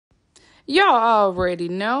Y'all already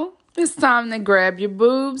know. It's time to grab your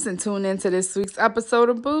boobs and tune into this week's episode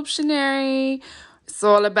of Boobtionary. It's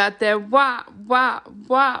all about that wop, wop,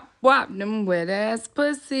 wop, wop, them wet ass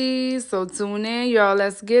pussies. So tune in, y'all.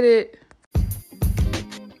 Let's get it.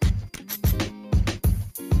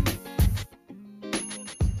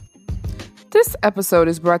 This episode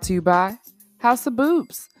is brought to you by House of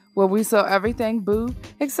Boobs, where we sell everything boob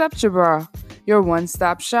except your bra. Your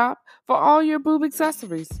one-stop shop for all your boob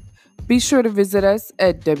accessories. Be sure to visit us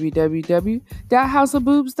at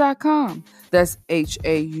www.houseofboobs.com. That's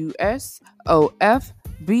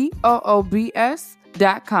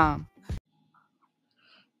HAUSOFBOOBS.com.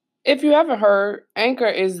 If you haven't heard, Anchor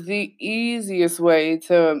is the easiest way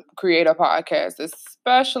to create a podcast,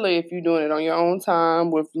 especially if you're doing it on your own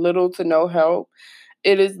time with little to no help.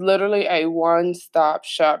 It is literally a one-stop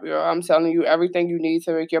shop, yo. I'm telling you, everything you need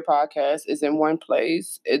to make your podcast is in one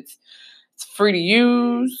place. It's free to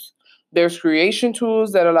use. There's creation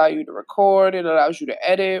tools that allow you to record. It allows you to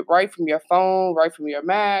edit right from your phone, right from your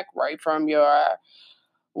Mac, right from your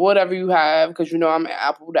whatever you have, because I'm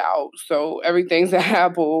Appled out, so everything's an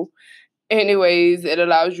Apple. Anyways, it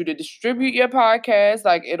allows you to distribute your podcast.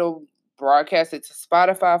 Like, it'll broadcast it to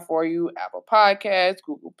Spotify for you, Apple Podcasts,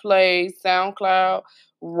 Google Play, SoundCloud,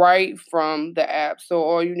 right from the app. So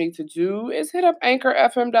all you need to do is hit up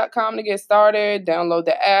anchorfm.com to get started. Download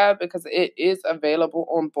the app because it is available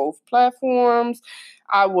on both platforms.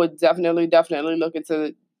 I would definitely look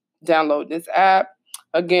into download this app.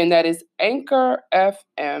 Again, that is Anchor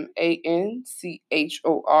FM,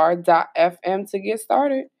 ANCHOR.FM to get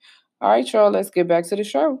started. All right, y'all, let's get back to the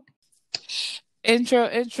show.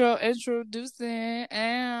 Introducing.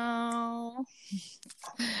 Ow.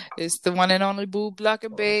 It's the one and only Boob Blocker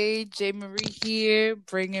Babe, J. Marie here,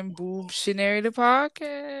 bringing Boobtionary the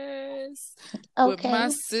podcast. With my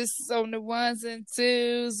sis on the ones and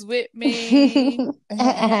twos with me.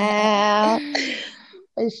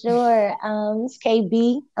 For sure. It's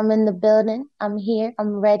KB. I'm in the building. I'm here.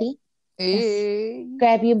 I'm ready. Hey.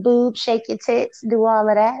 Grab your boobs, shake your tits, do all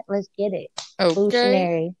of that. Let's get it. Okay.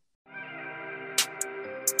 Boobtionary.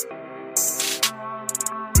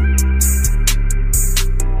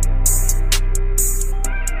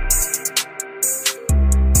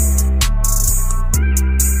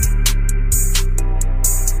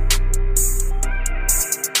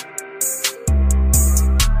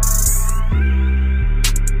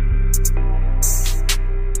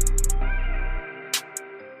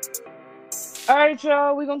 All right,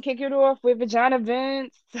 y'all, we're going to kick it off with vagina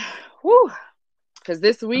vents. Whew. Because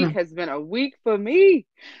this week has been a week for me.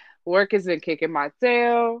 Work has been kicking my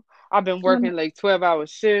tail. I've been working like 12-hour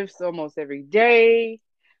shifts almost every day.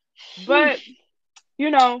 But, we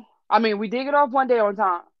did get off one day on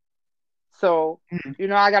time. So,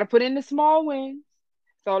 I got to put in the small wins.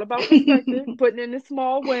 It's all about perspective, putting in the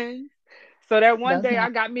small wins. So that one day I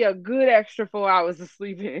got me a good extra 4 hours of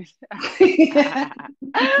sleep in. How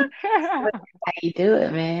you do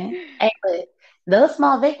it, man. Hey, but those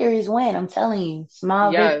small victories win. I'm telling you.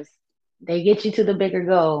 Small victories. They get you to the bigger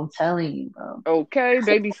goal. I'm telling you, bro. Okay,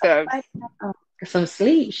 baby steps. Some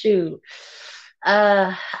sleep, shoot.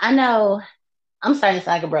 I know I'm starting to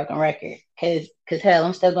sound like a broken record because hell,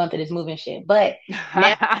 I'm still going through this moving shit. But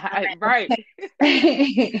now, right. But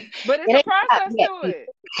it's a process to it.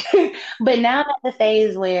 But now I'm at the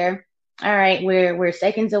phase where, all right, we're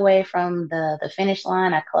seconds away from the finish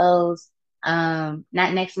line. I close. Not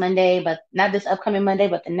next Monday, but not this upcoming Monday,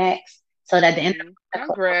 but the next. So that the end.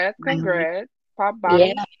 Congrats. Pop bottle.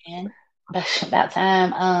 Yeah, man. That's about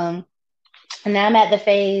time. And now I'm at the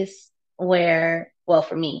phase where, well,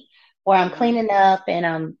 for me, where I'm cleaning up and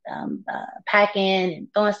I'm packing and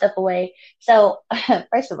throwing stuff away. So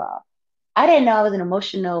first of all, I didn't know I was an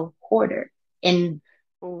emotional hoarder, and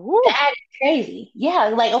that is crazy.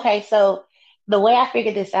 Yeah, like, okay, so the way I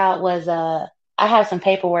figured this out was I have some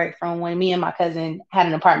paperwork from when me and my cousin had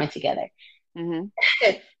an apartment together.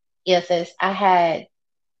 Yes, sis, I had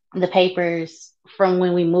the papers from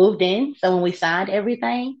when we moved in. So when we signed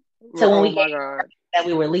everything, so when we that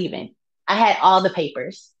we were leaving, I had all the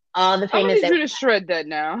papers, all the payments. I need you to shred that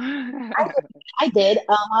now. I did.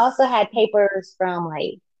 I also had papers from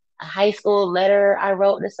like a high school letter I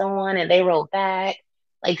wrote to someone, and they wrote back.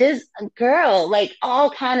 Like, this girl, like,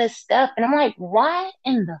 all kind of stuff. And I'm like, why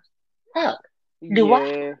in the fuck do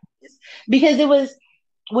I? Because it was,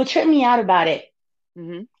 what tripped me out about it,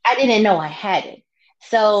 I didn't know I had it.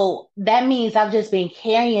 So that means I've just been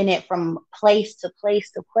carrying it from place to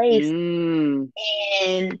place to place. And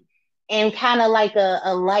kind of like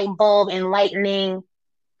a light bulb enlightening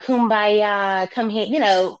kumbaya, come here,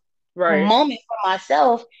 moment for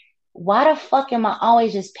myself. why the fuck am I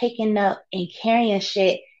always just picking up and carrying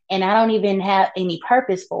shit and I don't even have any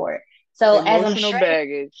purpose for it? So as I'm Emotional shredding,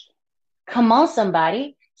 baggage. come on,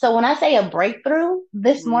 somebody. So when I say a breakthrough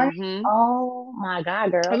this morning, Mm-hmm. oh my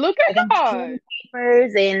God, girl. Look Like at I'm God. shredding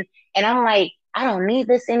papers and I'm like, I don't need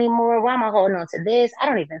this anymore. Why am I holding on to this? I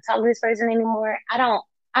don't even talk to this person anymore. I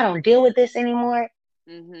don't deal with this anymore.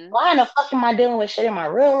 Mm-hmm. Why in the fuck am I dealing with shit in my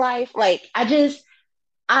real life? Like I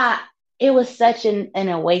it was such an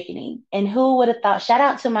awakening. And who would have thought? Shout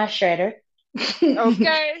out to my shredder.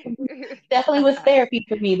 Okay. Definitely was therapy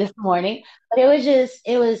for me this morning. But it was just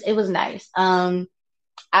it was nice.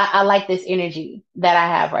 I like this energy that I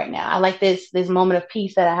have right now. I like this moment of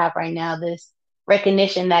peace that I have right now, this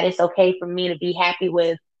recognition that it's okay for me to be happy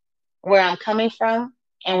with where I'm coming from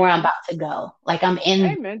and where I'm Mm-hmm. about to go. Like I'm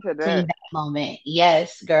in Amen to that that. moment.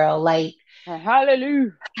 Yes, girl. Like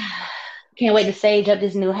Hallelujah. can't wait to sage up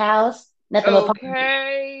this new house. Nothing but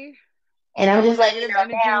Okay. and I'm No just like, negative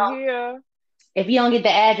energy now, here. if you don't get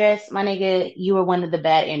the address, my nigga, you were one of the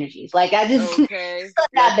bad energies. Like I just Okay. stuck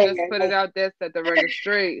out Let's there. just put it Like, out there, set the record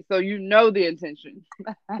straight, so you know the intention.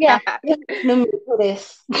 yeah, you knew me to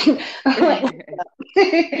this. I'm like,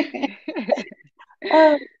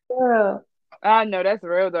 oh girl. I know that's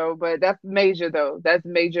real though, but that's major though. That's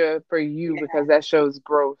major for you because that shows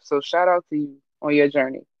growth. So shout out to you on your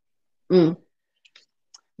journey. Mm,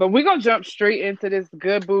 But we're gonna jump straight into this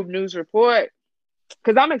good boob news report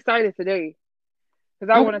because I'm excited today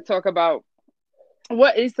because I want to mm, talk about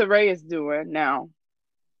what Issa Rae is doing now.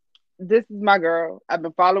 This is my girl. I've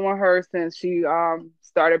been following her since she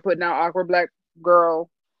started putting out Awkward Black Girl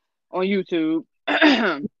on YouTube.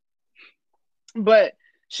 But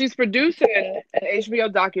she's producing an HBO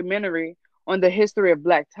documentary on the history of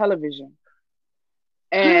Black television.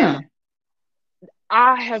 And huh.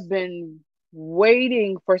 I have been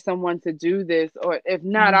waiting for someone to do this, or if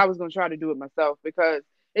not, Mm. I was going to try to do it myself because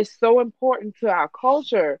it's so important to our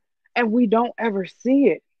culture and we don't ever see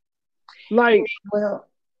it. Like, Well,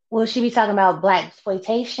 will she be talking about black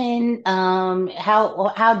exploitation?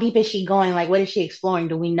 How deep is she going? Like, what is she exploring?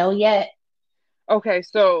 Do we know yet? okay,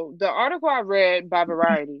 so the article I read by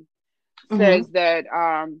Variety says Mm-hmm. that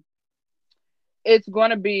it's going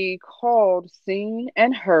to be called Seen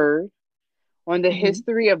and Heard on the Mm-hmm.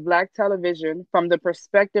 history of Black television from the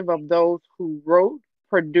perspective of those who wrote,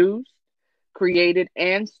 produced, created,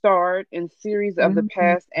 and starred in series of the Mm-hmm.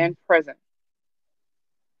 past and present.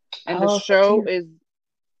 And the Oh, so show she's. is,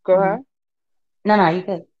 go Mhm. ahead. No, no, you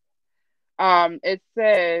good. It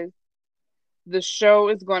says the show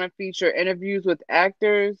is going to feature interviews with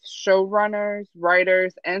actors, showrunners,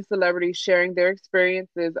 writers, and celebrities sharing their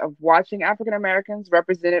experiences of watching African Americans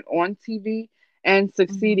represented on TV and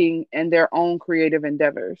Mm-hmm. succeeding in their own creative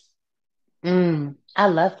endeavors. I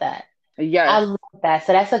love that. I Yes. love that.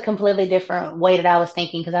 So that's a completely different way that I was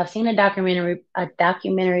thinking because I've seen a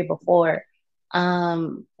documentary before,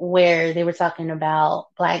 where they were talking about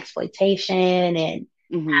black exploitation and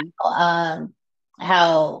Hmm. um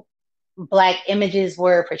how black images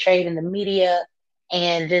were portrayed in the media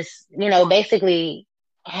and just, basically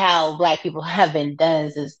how black people have been done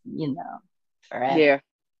is, forever. Yeah.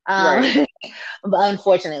 Um, Right. but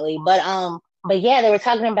unfortunately, but yeah, they were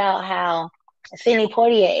talking about how Sidney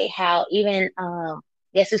Poitier, how even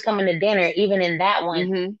Guess Who's Coming to Dinner, even in that one,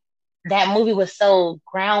 Hmm. that movie was so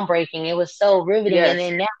groundbreaking. It was so riveting, and Yes.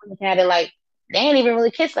 then now we're looking at it like they ain't even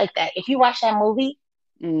really kissed like that. If you watch that movie,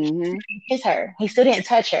 Hmm. he didn't kiss her. He still didn't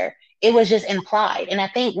touch her. It was just implied. And I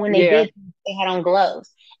think when they Yeah. did, they had on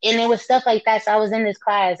gloves, and it was stuff like that. So I was in this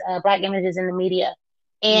class, Black Images in the Media,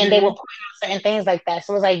 and they were Hmm. pointing out certain things like that.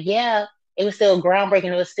 So it was like, yeah, it was still groundbreaking.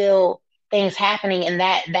 It was still things happening, and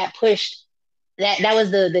that pushed that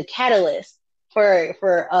was the catalyst for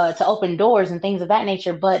to open doors and things of that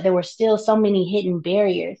nature. But there were still so many hidden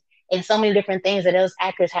barriers and so many different things that those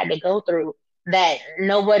actors had to go through that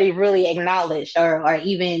nobody really acknowledged or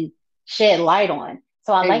even shed light on.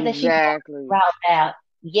 So I like that she Exactly. brought out,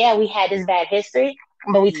 yeah, we had this bad history,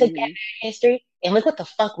 but we took that Hmm. bad history and look what the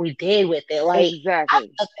fuck we did with it. Like, I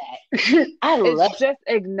Exactly. love that. I It's love just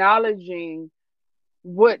acknowledging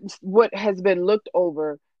what has been looked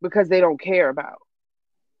over because they don't care about.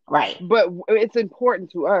 right. But it's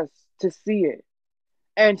important to us to see it.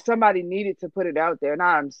 And somebody needed to put it out there. And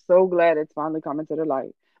I'm so glad it's finally coming to the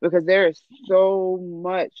light because there is so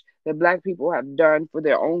much that Black people have done for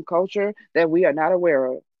their own culture that we are not aware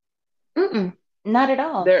of. Mm-mm, not at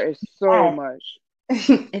all. There is so Sad. much.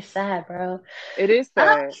 It's sad, bro. It is I'm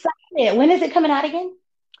sad. excited. When is it coming out again?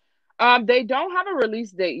 They don't have a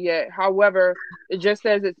release date yet. However, it just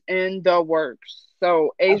says it's in the works.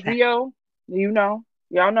 So Okay. HBO,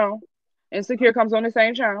 y'all know. Insecure comes on the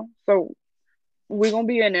same channel, so we're gonna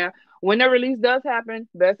be in there. When the release does happen,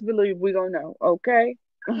 best believe we're gonna know. Okay.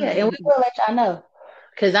 Yeah, and we will let y'all know.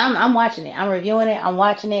 Cause I'm watching it. I'm reviewing it. I'm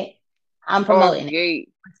watching it. I'm Off promoting it. gate.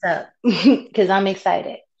 What's up? Cause I'm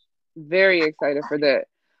excited. Very excited for that.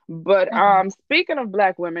 But Mhm. speaking of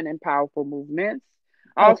Black women and powerful movements,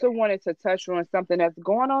 I Okay. also wanted to touch on something that's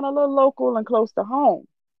going on a little local and close to home.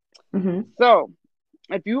 Hmm. So,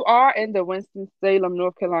 if you are in the Winston-Salem,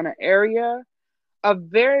 North Carolina area, a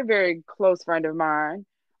very, very close friend of mine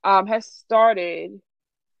has started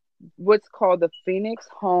what's called the Phoenix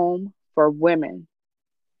Home for Women.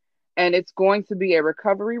 And it's going to be a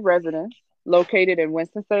recovery residence located in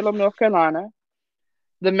Winston-Salem, North Carolina.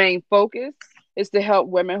 The main focus is to help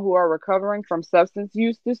women who are recovering from substance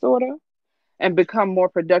use disorder and become more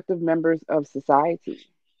productive members of society.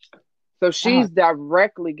 So Oh, she's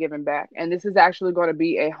directly giving back, and this is actually going to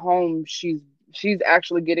be a home. She's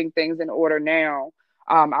actually getting things in order now.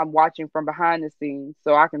 I'm watching from behind the scenes,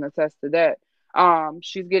 so I can attest to that.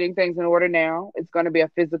 She's getting things in order now. It's going to be a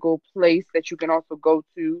physical place that you can also go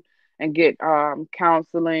to and get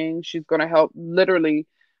counseling. She's going to help literally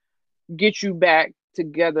get you back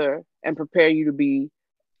together and prepare you to be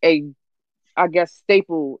a, I guess,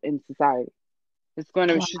 staple in society.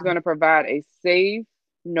 She's wow. gonna provide a safe,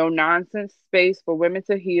 no nonsense space for women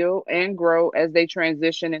to heal and grow as they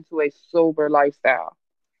transition into a sober lifestyle.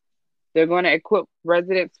 They're going to equip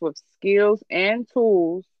residents with skills and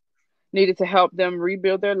tools needed to help them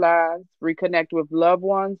rebuild their lives, reconnect with loved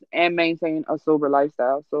ones, and maintain a sober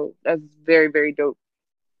lifestyle. So that's very, very dope.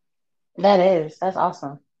 That's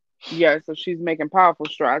awesome. Yeah, so she's making powerful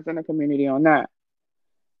strides in the community on that.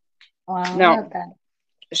 Wow, I Now, love that.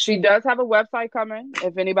 she does have a website coming.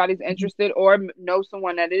 If anybody's Mhm. interested or know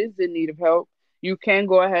someone that is in need of help, you can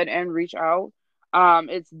go ahead and reach out.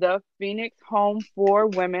 It's the Phoenix Home for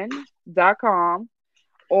Women.com,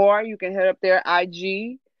 or you can head up their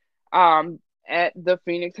IG at the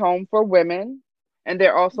Phoenix Home for Women. And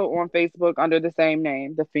they're also on Facebook under the same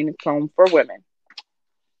name, the Phoenix Home for Women.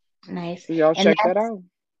 Nice. So y'all And check that out.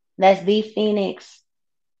 that's the Phoenix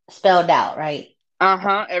spelled out, right?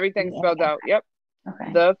 Uh-huh. Everything's Yeah. spelled out. Yep.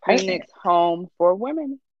 Okay. The Perfect. Phoenix Home for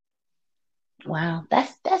Women. Wow,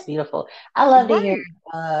 that's beautiful. I love to hear,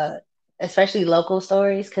 Right. uh, especially local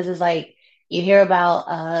stories, because it's like you hear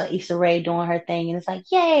about Issa Rae doing her thing, and it's like,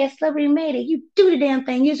 yay, a celebrity made it. You do the damn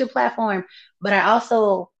thing, use your platform. But I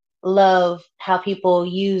also love how people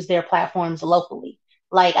use their platforms locally.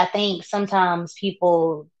 Like I think sometimes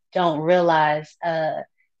people don't realize that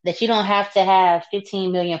you don't have to have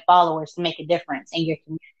 15 million followers to make a difference in your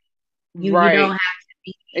community. You don't Right. have to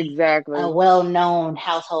be a Exactly. well-known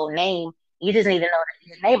household name. You just need to know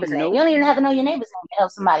your neighbor's name. You Nope. don't even have to know your neighbor's name to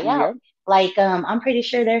help somebody out. Yep. Like, I'm pretty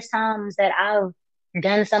sure there's times that I've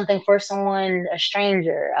done something for someone, a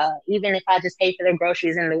stranger, even if I just paid for their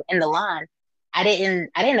groceries in the line. I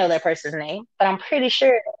didn't know that person's name, but I'm pretty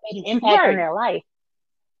sure it made an impact on Right. their life.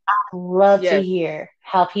 Love to Yes. hear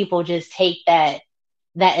how people just take that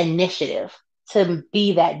initiative to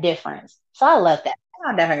be that difference. So I love that.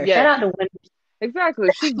 Shout out to her. Shout Yes. out to Exactly.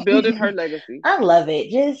 She's building her legacy I love it.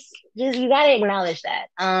 Just you gotta acknowledge that.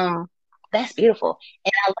 That's beautiful.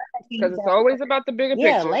 And I love that you use because it's that always word. about the bigger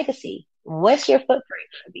Yeah, picture. legacy. What's your footprint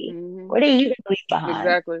gonna be? Hmm. What are you gonna leave behind?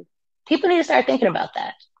 Exactly. People need to start thinking about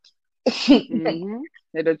that. Hmm.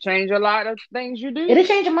 It'll change a lot of things you It'll do.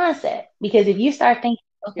 change your mindset because if you start thinking,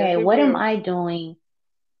 Yes, okay, it what am will. I doing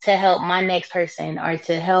to help my next person or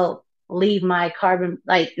to help leave my carbon,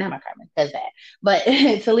 like not my carbon, that's bad, but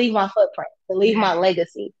to leave my footprint, to leave my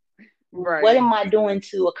legacy. What Right. am I doing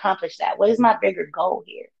to accomplish that? What is my bigger goal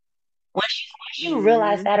here? Once you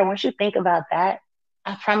realize Hmm. that, or once you think about that,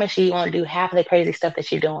 I promise you, you won't do half of the crazy stuff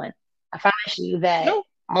that you're doing. I promise you that Nope.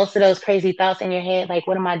 most of those crazy thoughts in your head, like,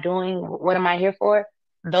 what am I doing? What am I here for?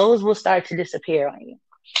 Those will start to disappear on you.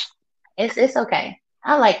 It's okay.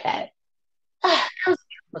 I like that. That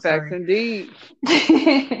was a Facts beautiful indeed.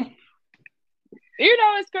 story.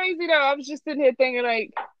 It's crazy though. I was just sitting here thinking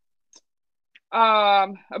like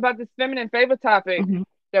about this feminine favor topic Mhm.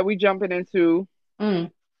 that we jumping into.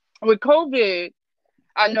 Mm. With COVID,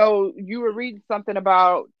 I know you were reading something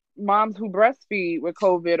about moms who breastfeed with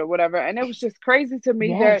COVID or whatever, and it was just crazy to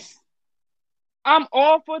me that Yes. I'm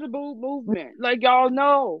all for the boob movement. Like y'all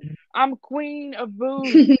know, I'm queen of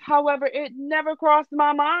boobs. However, it never crossed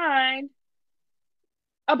my mind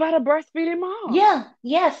about a breastfeeding mom. Yeah,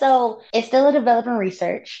 yeah. So it's still a developing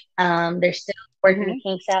research. They're still working the Hmm.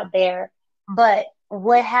 kinks out there. But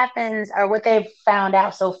what happens, or what they've found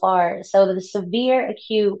out so far, so the severe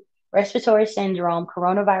acute respiratory syndrome,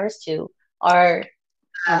 coronavirus 2, or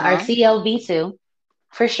Uh-huh. CLV2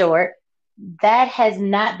 for short. that has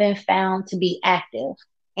not been found to be active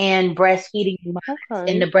in breastfeeding mothers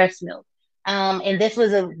in the Okay. breast milk. And this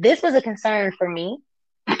was a concern for me,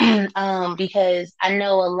 because I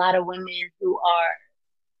know a lot of women who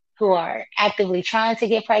are actively trying to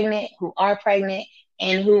get pregnant, who are pregnant,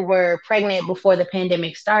 and who were pregnant before the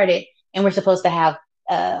pandemic started, and were supposed to have,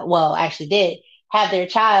 well, actually did have their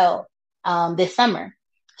child this summer.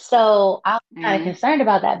 So I was kind of Mm-hmm. concerned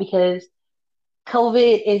about that because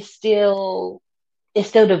COVID is still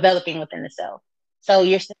developing within the cell. So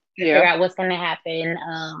you're still trying to Yeah. figure out what's going to happen,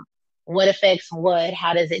 what affects what,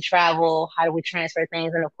 how does it travel, how do we transfer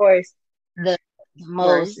things, and of course, the Right.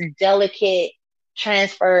 most delicate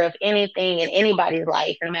transfer of anything in anybody's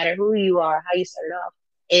life, no matter who you are, how you started off,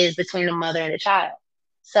 is between the mother and the child.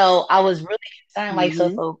 So I was really concerned, like, so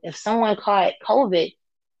Mm-hmm. if someone caught COVID,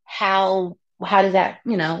 how does that,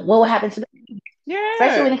 what will happen to them?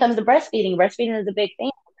 Especially when Yeah. it comes to breastfeeding. Breastfeeding is a big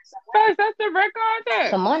thing. Guys, that's the record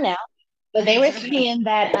Come on now. But they were content. saying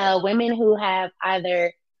that women who have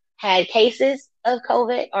either had cases of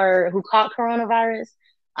COVID or who caught coronavirus,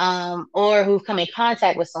 or who've come in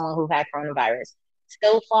contact with someone who had coronavirus,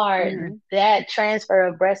 so far Mm-hmm. that transfer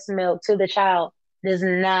of breast milk to the child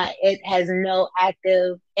it has no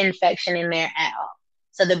active infection in there at all.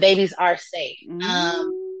 So the babies are safe.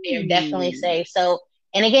 They're definitely Mm. safe. So,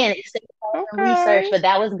 and again, it's still in research, Okay. but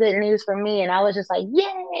that was good news for me. And I was just like,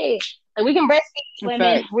 yay! So we can breastfeed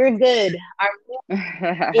women. Facts. We're good. Our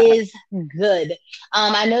milk is good.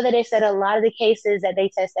 I know that they said a lot of the cases that they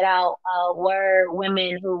tested out were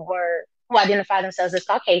women who identify themselves as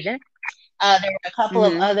Caucasian. There were a couple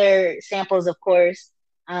of Mm-hmm. other samples, of course,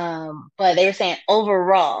 but they were saying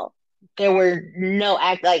overall there were no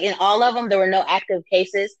like in all of them there were no active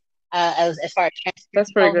cases as far as transferring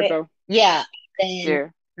That's pretty good COVID. though. Yeah, then Yeah.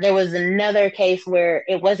 there was another case where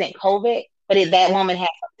it wasn't COVID, but that woman had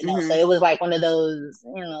something else, so Mm-hmm. it was like one of those,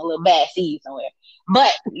 little bad seeds somewhere.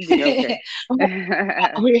 But Yeah,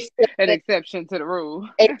 okay. we're still An good. exception to the rule.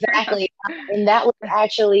 Exactly. And that was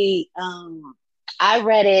actually, I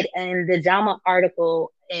read it in the JAMA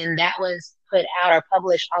article, and that was put out or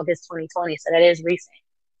published August 2020. So that is recent.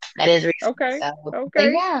 That is recent. Okay. So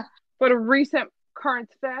Okay. yeah. For the recent current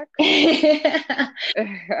facts. Yeah,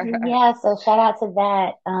 so shout out to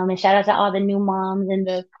that. And shout out to all the new moms and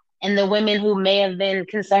the women who may have been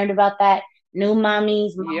concerned about that. New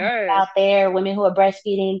moms Yes. out there, women who are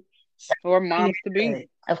breastfeeding. So Or you're moms to be. good.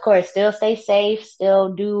 Of course, still stay safe,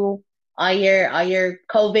 still do all your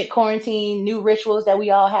COVID quarantine new rituals that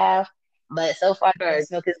we all have. But so far the breast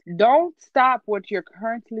Facts. milk is Don't stop what you're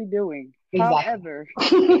currently doing. exactly. However,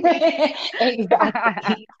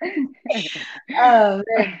 Exactly. Um,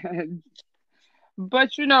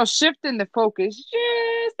 but shifting the focus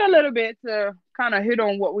just a little bit to kind of hit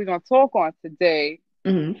on what we're gonna talk on today,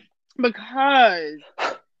 mhm. because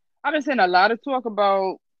I've been seeing a lot of talk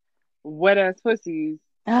about wet ass pussies.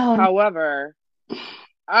 Oh, However,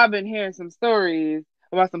 I've been hearing some stories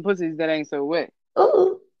about some pussies that ain't so wet.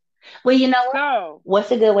 ooh. Well, you know what? So,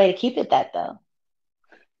 What's a good way to keep it that though?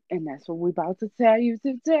 and that's what we're about to tell you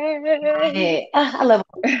today. Yeah. I love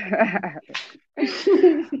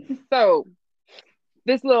it. So,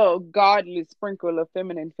 this little godly sprinkle of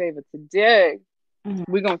feminine favor today, Mhm.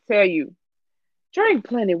 we're gonna tell you: drink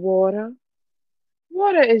plenty water.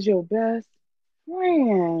 Water is your best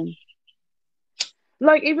friend.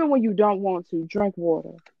 Like, even when you don't want to, drink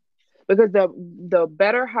water. Because the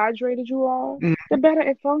better hydrated you are, the better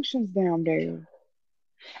it functions down there.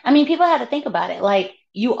 I mean, people have to think about it. Like,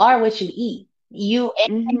 you are what you eat. Anything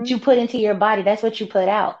that Mm-hmm. you put into your body, that's what you put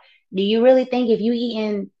out. Do you really think if you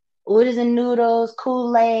eating oodles and noodles,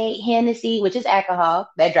 Kool-Aid, Hennessy, which is alcohol,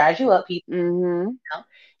 that dries you up, people Mm-hmm. know?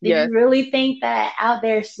 Do you Yes. really think that out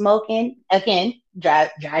there smoking, again,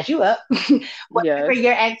 dries you up? Whatever Yes.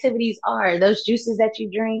 your activities are, those juices that you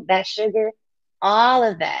drink, that sugar, all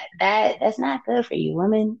of that's not good for you.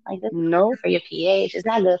 Women, like, that's not good Nope. for your pH. It's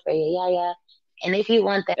not good for you. Yeah, yeah. And if you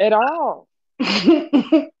want that, At all.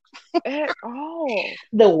 the At all.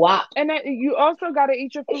 WAP. And you also got to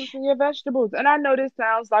eat your fruits and your vegetables. And I know this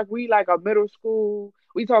sounds like we like a middle school.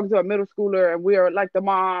 We talking to a middle schooler, and we are like the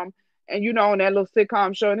mom, and on that little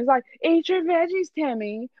sitcom show, and it's like, eat your veggies,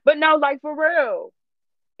 Timmy. But no, like for real,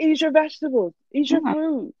 eat your vegetables, eat your Mm-hmm.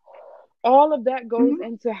 fruit. All of that goes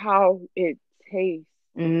into how it tastes,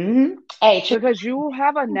 Mm-hmm. Hey, true. because you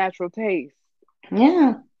have a natural taste.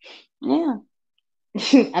 Yeah, yeah.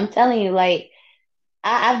 I'm telling you, like,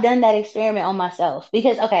 I've done that experiment on myself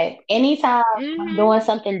because, okay, anytime I'm Mm-hmm. doing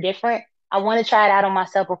something different, I want to try it out on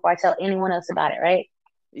myself before I tell anyone else about it, right?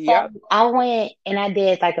 So Yep. I went and I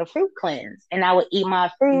did like a fruit cleanse, and I would eat my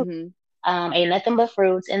fruit Mm-hmm. ate nothing but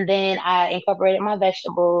fruits, and then I incorporated my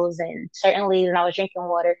vegetables and certain leaves, and I was drinking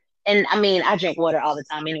water. And I mean, I drink water all the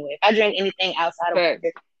time anyway. If I drink anything outside of Facts.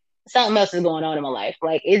 water, something else is going on in my life.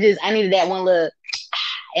 Like it just, I needed that one little,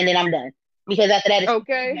 and then I'm done. Because after that, it's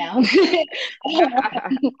Okay. down.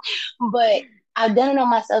 But I've done it on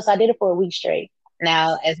myself, so I did it for a week straight.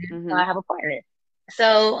 Now, as you know, I Mhm. have a partner,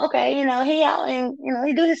 so okay, he out and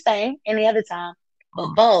he do his thing any other time.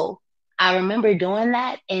 But Bo, I remember doing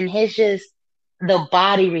that, and his just the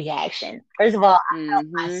body reaction. First of all, I felt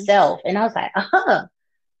Mhm. myself, and I was like,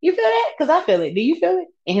 you feel that? Because I feel it. Do you feel it?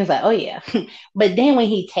 And he was like, oh yeah. But then when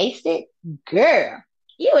he tasted, girl,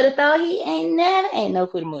 you would have thought he ain't no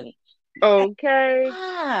food money. Okay.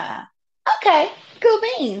 Ah, okay, cool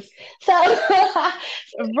beans. So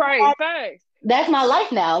Right. Facts. that's my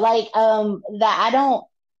life now. Like, that I don't,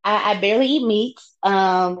 I barely eat meats. When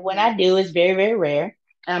Mhm. I do, it's very, very rare.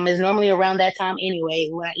 It's normally around that time anyway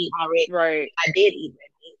when I eat my red meat. Right. I did eat red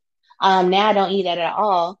meat. Now I don't eat that at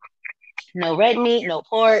all. No red meat, no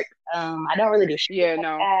pork. I don't really do shit Yeah. like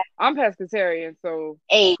No, that. I'm pescatarian, so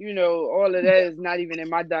Hey, all of that is not even in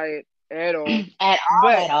my diet at all. at all,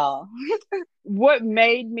 But at all. what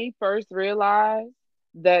made me first realize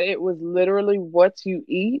that it was literally what you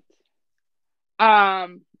eat,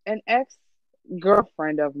 an ex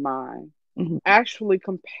girlfriend of mine Mhm. actually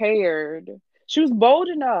compared, she was bold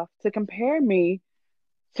enough to compare me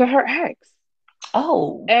to her ex.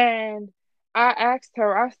 Oh, And I asked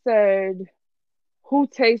her, I said, who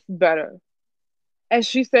tastes better? And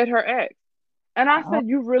she said her ex. And I oh, said,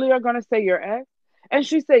 you really are going to say your ex? And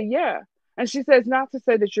she said, yeah. And she says, not to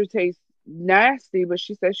say that your taste nasty, but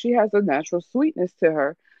she says she has a natural sweetness to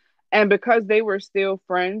her. And because they were still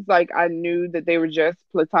friends, like I knew that they were just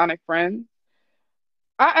platonic friends,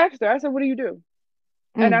 I asked her, I said, what do you do?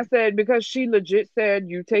 And mm, I said, because she legit said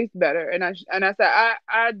you taste better. And I said,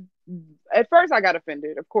 I at first I got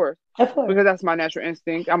offended, of course, of course. because that's my natural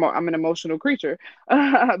instinct. I'm an emotional creature.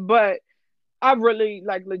 But I really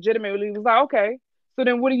like legitimately was like, okay, so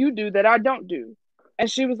then what do you do that I don't do? And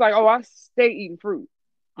she was like, oh, I stay eating fruit.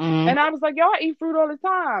 Mm-hmm. And I was like, yo, I eat fruit all the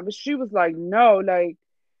time. But she was like, no, like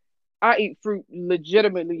I eat fruit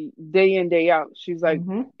legitimately day in, day out. She's like,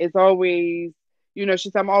 Mm-hmm. it's always, she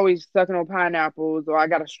said, I'm always sucking on pineapples or I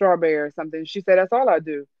got a strawberry or something. She said, that's all I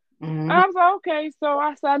do. And Mm-hmm. I was like, okay. So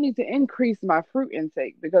I said, I need to increase my fruit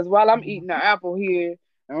intake because while I'm eating an apple here,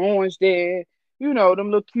 an orange there, them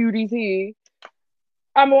little cuties here,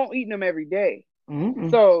 I won't eat them every day. Mm-hmm.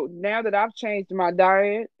 So now that I've changed my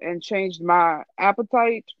diet and changed my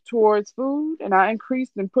appetite towards food, and I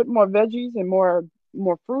increased and put more veggies and more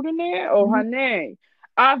fruit in there, oh Mm-hmm. honey,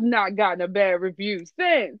 I've not gotten a bad review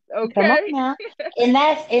since. Come on Okay. now. And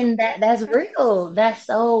that's real. That's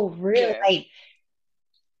so real. Yeah. Like,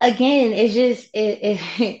 again, it's just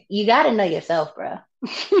you gotta know yourself, bro.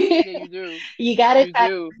 Yeah, you do. You gotta You try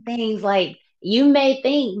do. things. Like, you may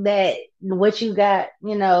think that what you got,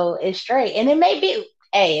 is straight. And it may be,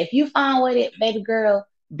 hey, if you find with it, baby girl,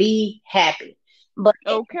 be happy. But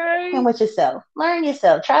Okay. working with yourself, learn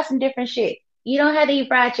yourself, try some different shit. You don't have to eat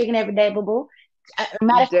fried chicken every day, boo boo.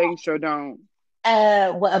 Matter of Dang sure don't.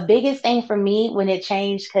 what a biggest thing for me when it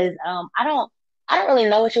changed, because I don't really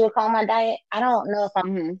know what you would call my diet. I don't know if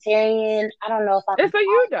I'm Hmm. vegetarian. I don't know if It's a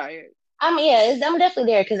you diet. yeah, I'm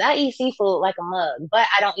definitely there because I eat seafood like a mug, but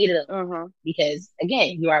I don't eat it a lot Uh-huh. because,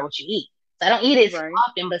 again, you are what you eat. So I don't eat it so Right.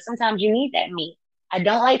 often, but sometimes you need that meat. I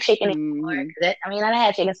don't like chicken anymore Hmm. because I mean, I done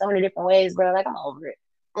had chicken so many different ways, bro. Like, I'm over it.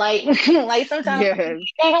 Like, like sometimes, Yes.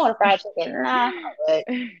 dang, I want to fry chicken. Nah, but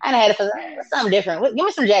I done had it for something different. Give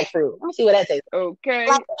me some jackfruit. Let me see what that tastes Okay.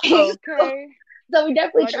 like. Okay. So we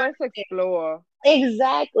definitely Like tried let's explore.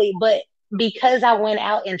 exactly, but because I went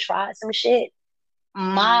out and tried some shit,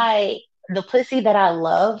 Hmm. my the pussy that I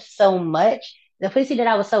loved so much, the pussy that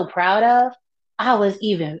I was so proud of,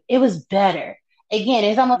 it was better. Again,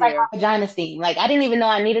 it's almost like Yeah. my vagina steam. Like, I didn't even know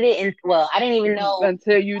I needed it, and well, I didn't even know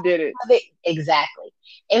Until you did it. of it exactly.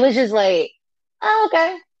 It was just like, oh,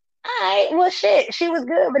 okay, all right, well, shit, she was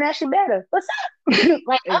good, but now she better. What's up?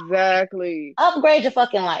 Like, Exactly. upgrade your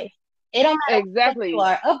fucking life. It don't matter what you Exactly.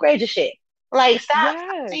 are. Upgrade your shit. Like, stop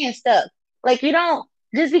Yes. staying stuck. Like, you don't,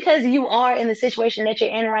 just because you are in the situation that you're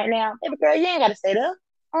in right now, baby girl, you ain't got to stay there.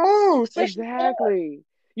 Oh, switch the shit up. Exactly.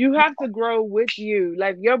 You have to grow with you.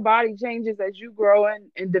 Like your body changes as you grow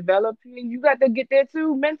and develop, and you got to get there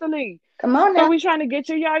too mentally. Come on So now. we trying to get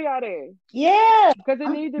your yaya there Yeah. because it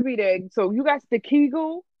need to be there. So you got the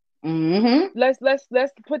Kegel. Mm-hmm. Let's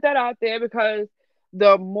put that out there because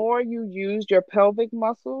the more you use your pelvic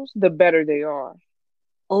muscles, the better they are.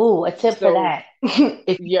 Oh, a tip for So that.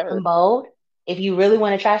 If you're yes. bold, if you really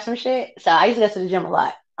want to try some shit. So I used to go to the gym a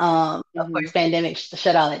lot. Of course, pandemic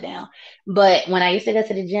shut all that down. But when I used to go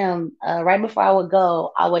to the gym, right before I would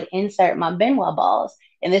go, I would insert my Benoit balls.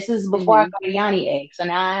 And this is before I Mm-hmm. got a yoni egg. So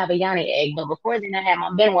now I have a yoni egg. But before then, I had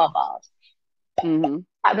my Benoit balls. Mm-hmm.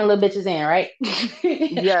 Pop them little bitches in, right?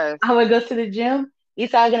 Yes. I would go to the gym. You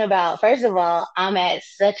talking about, first of all, I'm at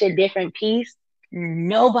such a different piece.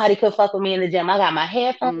 Nobody could fuck with me in the gym. I got my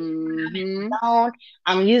headphones, Mm-hmm. on.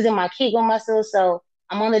 I'm using my Kegel muscles, so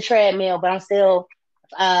I'm on the treadmill, but I'm still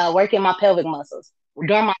working my pelvic muscles.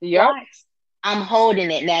 During my Yep. squats, I'm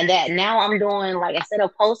holding it. Now I'm doing like instead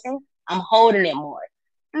of pulsing, I'm holding it more.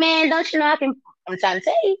 Man, don't you know I can? I'm trying to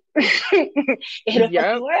tell you, it'll fuck Yep.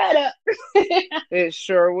 your world up. It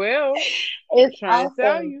sure will. It's Trying to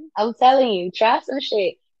tell awesome. you. I'm telling you, try some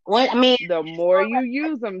shit. What I mean, The more you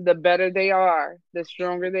use them, the better they are. The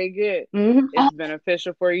stronger they get. mm-hmm. It's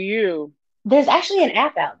beneficial for you. There's actually an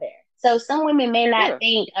app out there. So some women may not Yeah.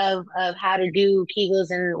 think of how to do Kegels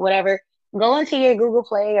and whatever. Go into your Google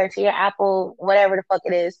Play or to your Apple, whatever the fuck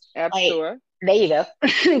it is. App Like, Store. there you go.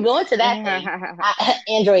 Go into that thing.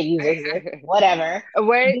 Android users here, whatever.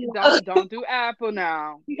 Wait, don't do Apple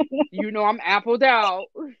now. You know I'm appled out.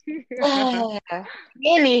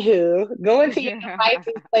 Anywho, go into your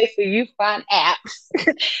devices place where you find apps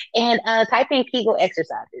and type in Kegel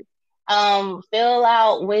exercises. Fill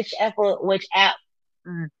out which app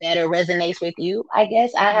better resonates with you. I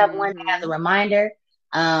guess I have one that has a Hmm. reminder.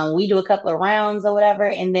 We do a couple of rounds or whatever,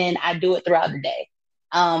 and then I do it throughout the day.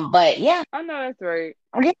 But yeah, I know that's right.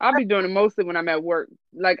 yeah, I'll be doing it mostly when I'm at work.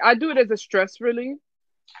 Like I do it as a stress relief.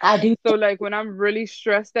 I do. So like when I'm really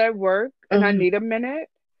stressed at work and I Mhm. need a minute,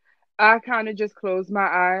 I kind of just close my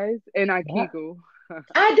eyes and I Yeah, Kegel.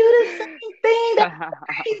 I do the same thing. That's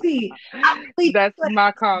crazy. I really That's do it.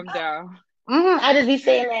 my calm down. I just be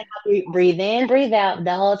sitting there, and I breathe in, breathe out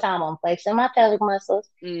the whole time. I'm flexing my pelvic muscles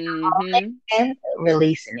Hmm. and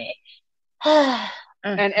releasing it. Mm.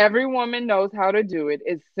 And every woman knows how to do it.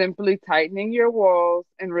 It's simply tightening your walls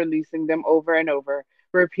and releasing them over and over,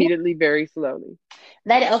 Yeah, repeatedly, very slowly.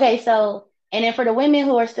 that okay. So, and then for the women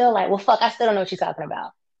who are still like, well, fuck, I still don't know what you're talking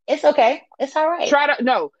about. It's okay. It's all right. Try to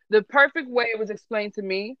no, the perfect way it was explained to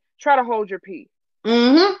me, try to hold your pee.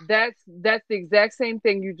 Mm-hmm. That's the exact same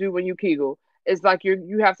thing you do when you Kegel. It's like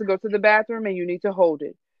you have to go to the bathroom and you need to hold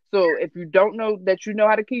it. So if you don't know that you know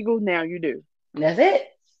how to Kegel, now you do. That's it.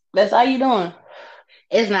 That's all you doing.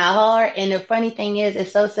 It's not hard. And the funny thing is,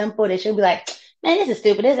 it's so simple that you'll be like, man, this is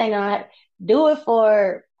stupid. This ain't gonna happen. Do it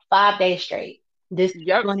for 5 days straight. Just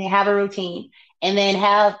Yep. going to have a routine. And then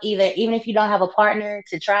have even if you don't have a partner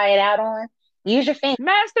to try it out on, use your fingers.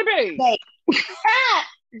 Masturbate. Okay.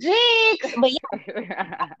 Jinx. But yeah,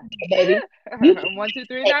 baby. You 1, 2,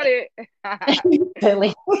 3, can not it.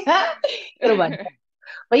 silly.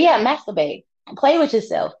 But yeah, masturbate. Play with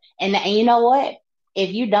yourself. And you know what?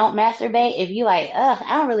 If you don't masturbate, if you like,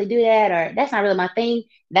 I don't really do that, or that's not really my thing,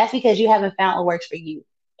 that's because you haven't found what works for you.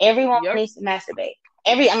 Everyone Yep. needs to masturbate.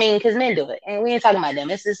 Because men do it. And we ain't talking about them.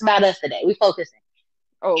 It's just about us today. We focusing.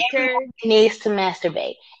 Everyone Okay. needs to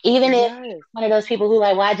masturbate. Even if Yes. one of those people who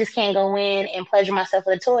like, well, I just can't go in and pleasure myself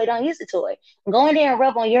with a toy, don't use the toy. Go in there and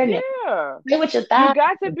rub on your nipple. Yeah. Play with your You thighs.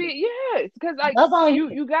 got to be yes, because like Love on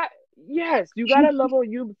you got yes, you got to love on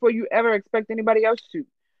you before you ever expect anybody else to.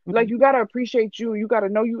 Like you. you got to appreciate you. You got to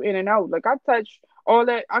know you in and out. Like I touch all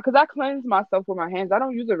that because I cleanse myself with my hands. I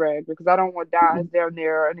don't use a rag because I don't want dyes down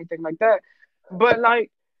there or anything like that. But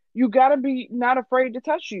like you got to be not afraid to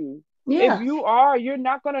touch you. If Yeah. you are, you're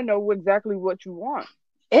not gonna know exactly what you want,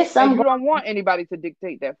 It's and some you don't want anybody to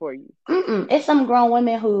dictate that for you. It's some grown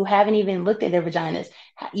women who haven't even looked at their vaginas.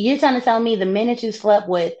 You're trying to tell me the minute you slept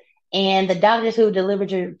with and the doctors who you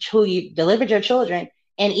delivered your children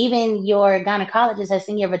and even your gynecologist has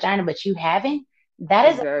seen your vagina, but you haven't? That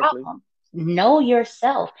is a Exactly. problem. Know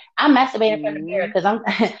yourself. I'm masturbating in front of the mirror Hmm. because I'm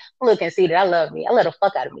looking, see that I love me. I let the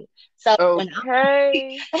fuck out of me. So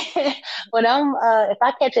Okay. when I'm if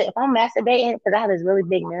I catch it, if I'm masturbating because I have this really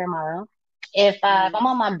big mirror in my room. If I'm Hmm.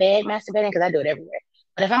 on my bed masturbating because I do it everywhere.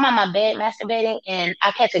 But if I'm on my bed masturbating and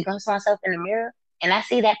I catch a glimpse of myself in the mirror and I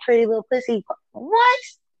see that pretty little pussy, what?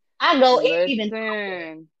 I go, it even.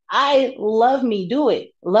 Listen. I love me. Do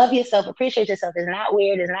it. Love yourself. Appreciate yourself. It's not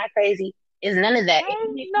weird. It's not crazy. It's none of that. Hell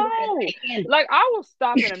Even if you want to no. light a candle. Like I will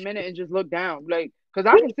stop in a minute and just look down, like, cause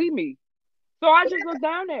I can see me. So I just look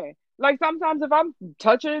down there. Like sometimes if I'm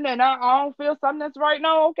touching and I don't feel something that's right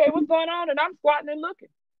now, okay, what's going on? And I'm squatting and looking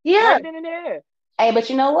Yeah. right then and there. Hey, but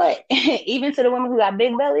you know what? Even to the women who got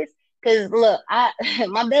big bellies, because look, I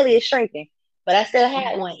my belly is shrinking. but I still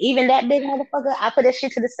had one. Even that big motherfucker, I put that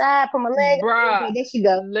shit to the side, put my leg up, Bruh, okay, there she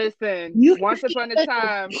go. listen, You can once see upon a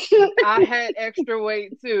time, pussy. I had extra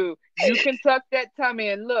weight too. You can tuck that tummy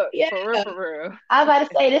and look, Yeah. for real. I about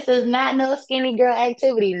to say this is not no skinny girl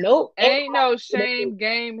activity. Nope. Ain't no shame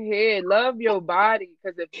game here. Love your body.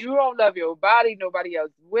 Because if you don't love your body, nobody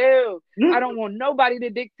else will. I don't want nobody to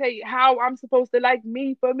dictate how I'm supposed to like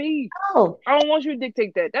me for me. Oh, I don't want you to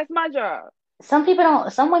dictate that. That's my job. some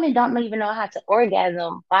women don't even know how to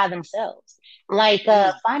orgasm by themselves. Like,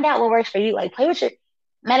 Mm. find out what works for you. Like, play with your,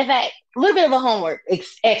 matter of fact, a little bit of a homework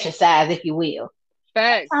exercise, if you will. Next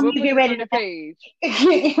Facts. time We'll you put get this ready on the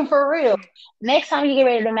page. to, for real, next time you get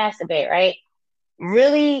ready to masturbate, right?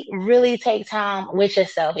 Really, really take time with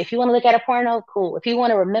yourself. If you want to look at a porno, cool. If you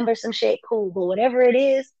want to remember some shit, cool. But whatever it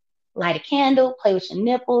is, light a candle, play with your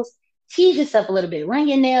nipples, tease yourself a little bit, run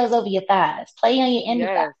your nails over your thighs, play on your inner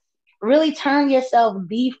thigh. Yes. Really turn yourself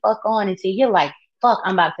the fuck on until you're like, fuck,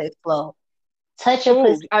 I'm about to explode. Touch your Oh,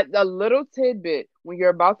 pussy. a little tidbit. When you're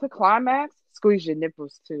about to climax, squeeze your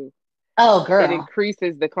nipples too. Oh, It girl.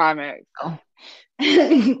 increases the climax. Oh.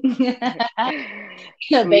 Baby,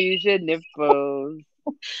 Squeeze your nipples.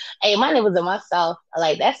 hey, my nipples are my south.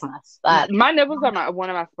 Like, that's my spot. My nipples are one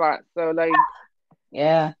of my spots. So like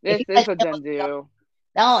Yeah. If this you is touch a your nipples,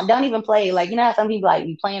 done deal. don't even play. Like, you know how some people like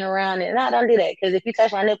you playing around and no, don't do that. Because if you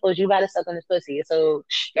touch my nipples, you about to suck on this pussy. So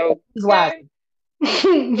it's wise.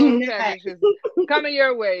 Okay. Full championships coming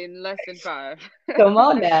your way in less than 5. Come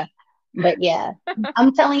on now. But yeah,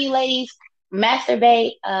 I'm telling you, ladies,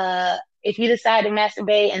 masturbate. If you decide to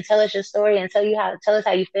masturbate and tell us your story and tell us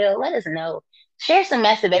how you feel, let us know. Share some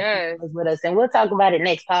masturbation Yes. stories with us, and we'll talk about it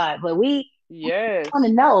next pod. But we Yes. want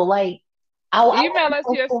to know, like, I Email us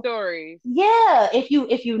want your to know, stories yeah, if you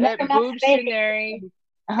never at masturbated. boobshenary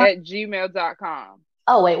Uh-huh. at gmail.com.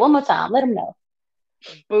 Oh wait, one more time. Let them know.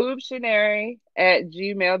 Boobshenary at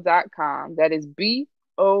gmail.com. That is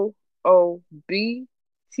BOOBTIONARY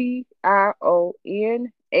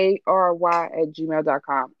at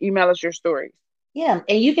gmail.com. Email us your stories. Yeah,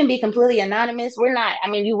 and you can be completely anonymous. We're not. I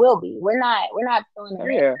mean, you will be. We're not throwing a Oh,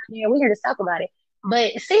 name yeah. out here. We can just talk about it.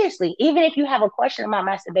 But seriously, even if you have a question about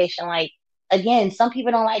masturbation, like again, some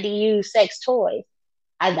people don't like to use sex toys.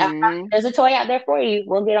 Hmm. There's a toy out there for you.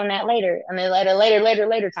 We'll get on that later, and then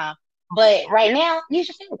later time. But right now, use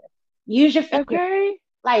your finger. Use your finger. Okay.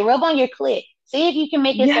 Like rub on your clit. See if you can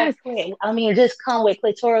make yourself Yes. quit. I mean, just come with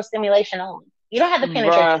clitoral stimulation only. You don't have to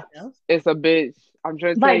penetrate Bruh, yourself. it's a bitch. I'm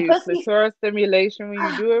trying to tell Like you, pussy. clitoral stimulation when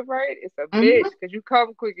you do it right, it's a bitch Mhm. because you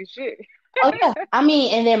come quick as shit. Oh yeah. I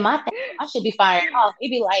mean, and then my thing, I should be firing off.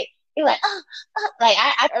 It'd be like, like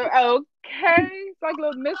I Okay, it's like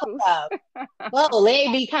little missiles. well,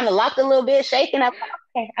 leg be kind of locked a little bit, shaking. I'm like,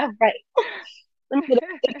 okay, all right. Let me get up.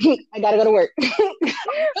 I gotta go to work.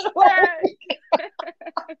 Right.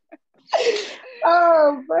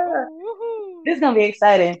 Oh, bro, this is Woohoo. gonna be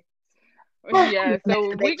exciting. Yeah,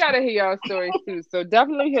 so we gotta hear y'all stories too. So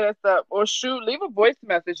definitely hit us up or shoot, leave a voice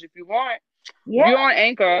message if you want. If Yeah, you're on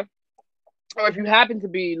Anchor or if you happen to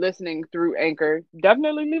be listening through Anchor,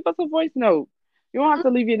 definitely leave us a voice note. You don't have to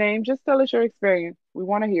leave your name, just tell us your experience. We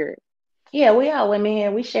want to hear it. yeah, we all women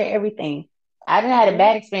here. We share everything. I didn't had a Yeah.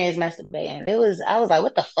 bad experience masturbating. I was like,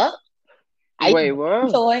 what the fuck? I used Wait, to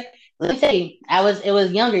what? toy. Let me tell you, it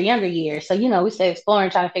was younger years. So, we stay exploring,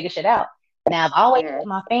 trying to figure shit out. Now, I've always Yeah. put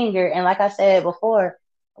my finger, and like I said before,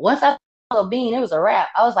 once I saw a bean, it was a wrap.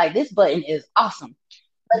 I was like, this button is awesome.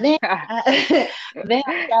 But then, then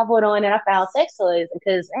I traveled on and I found sex toys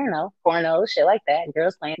because, I don't know, porno, shit like that,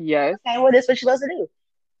 girls playing. Yes. Okay, well, this is what you're supposed to do.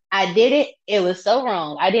 I did it. It was so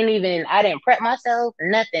wrong. I didn't prep myself,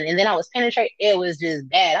 nothing. And then I was penetrated. It was just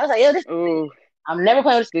bad. I was like, yo, Ooh, I'm never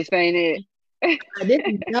playing with this ain't it. this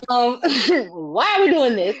is dumb. Why are we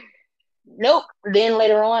doing this? Nope. Then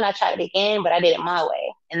later on, I tried it again, but I did it my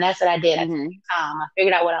way. And that's what I did. I took Hmm. time. I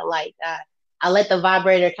figured out what I liked. I let the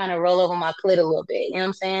vibrator kind of roll over my clit a little bit. You know what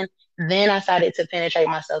I'm saying? Then I started to penetrate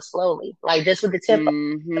myself slowly, like just with the tip.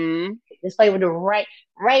 Hmm. Just play with the right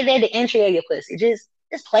there, the entry of your pussy. Just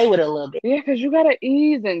play with it a little bit. Yeah, because you gotta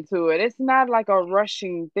ease into it. It's not like a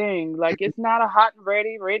rushing thing. Like it's not a hot and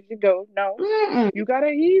ready to go. No. Mm-mm. You gotta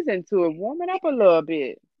ease into it. Warm it up a little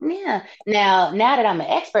bit. Yeah. Now that I'm an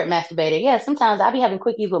expert masturbator, yeah, sometimes I'll be having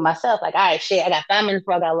quickies with myself. Like, all right, shit, I got 5 minutes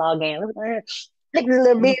before I got to log in. Take this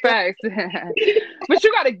little bit. Facts. But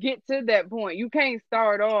you gotta get to that point. You can't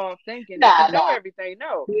start off thinking that you Nah, know nah. everything.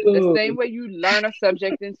 No. The Ooh, same way you learn a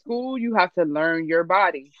subject in school, you have to learn your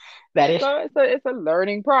body. that is, So it's a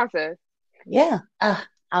learning process. yeah.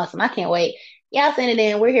 Awesome. I can't wait. Y'all send it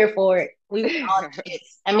in. We're here for it. We want all the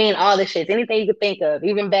shits. I mean, all the shits. Anything you could think of,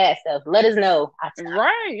 even bad stuff. Let us know.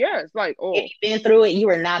 Right, yes. Like, If oh, you've been through it, you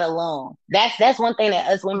are not alone. That's one thing that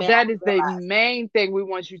us women that is have the main thing we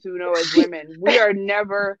want you to know as women. We are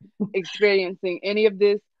never experiencing any of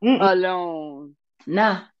this to realize. alone.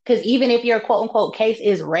 Nah, because even if your quote unquote case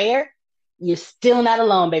is rare, you're still not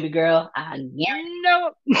alone, baby girl. I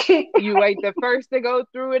No, guarantee. you ain't the first to go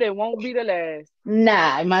through it and won't be the last.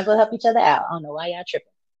 Nah, you might as well help each other out. I don't know why y'all tripping.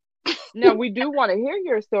 Now, we do want to hear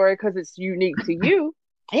your story because it's unique to you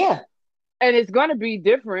Yeah. and it's going to be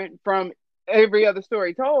different from every other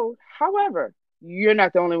story told. However, you're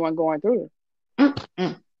not the only one going through it.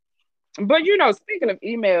 Mm-mm. But speaking of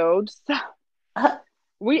emails, Uh,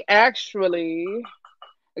 we actually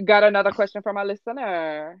got another question from a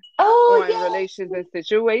listener oh on relations yeah. and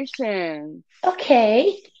situations.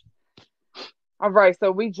 Okay. All right,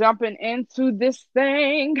 so we jumping into this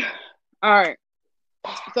thing. All right.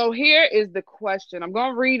 So here is the question. I'm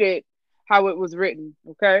going to read it how it was written,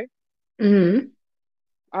 okay? Mm-hmm.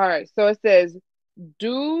 All right. So it says,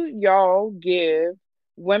 "Do y'all give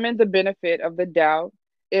women the benefit of the doubt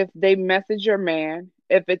if they message your man,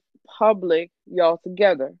 if it's public, y'all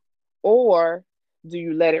together? Or do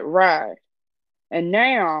you let it ride?" And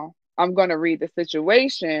now I'm going to read the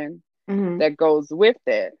situation Mm-hmm. that goes with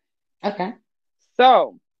that. Okay.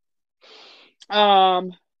 So,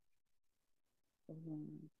 um,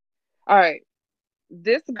 all right.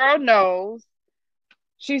 This girl knows,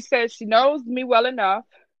 she says she knows me well enough,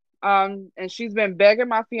 and she's been begging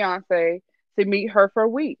my fiance to meet her for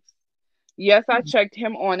weeks. Yes, I checked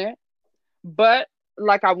him on it, but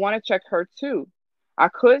like I want to check her too. I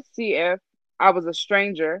could see if I was a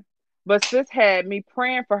stranger, but sis had me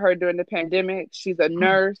praying for her during the pandemic. She's a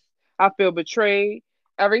nurse. I feel betrayed.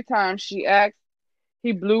 Every time she asks,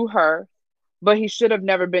 he blew her, but he should have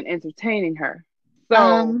never been entertaining her.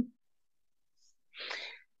 So, Um,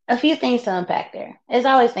 a few things to unpack there. There's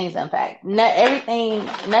always things to unpack. Not everything,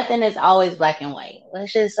 nothing is always black and white.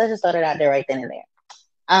 Let's just throw it out there right then and there.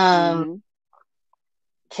 Um, mhm,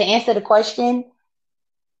 to answer the question,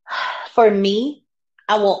 for me,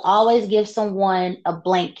 I will always give someone a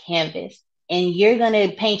blank canvas and you're going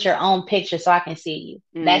to paint your own picture so I can see you.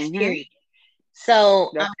 That's mhm, period.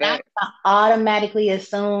 So I'm that's not fact. going to automatically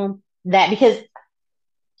assume that because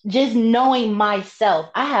just knowing myself,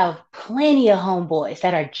 I have plenty of homeboys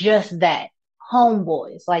that are just that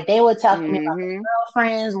homeboys. Like they will talk to me about Mhm, their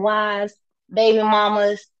girlfriends, wives, baby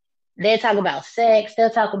mamas. They'll talk about sex. They'll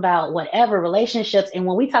talk about whatever relationships. And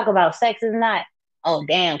when we talk about sex, it's not, oh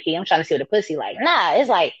damn, Key, I'm trying to see what the pussy like. Nah, it's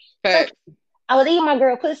like, so fact. I was eating my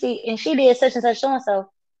girl pussy and she did such and such so and so.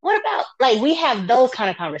 What about like we have those kind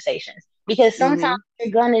of conversations because sometimes Mhm,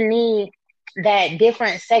 you're gonna need that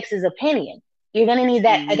different sex's opinion. You're gonna need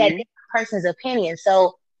that mhm, different person's opinion.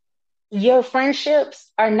 So your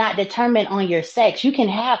friendships are not determined on your sex. You can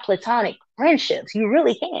have platonic friendships. You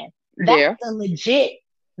really can. That's yeah. a legit,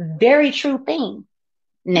 very true thing.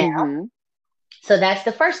 Now, Mhm, so that's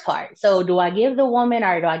the first part. So do I give the woman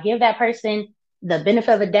or do I give that person the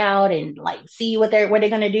benefit of a doubt and like see what they're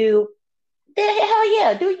gonna do? Then hell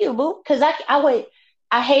yeah, do you, boo? Because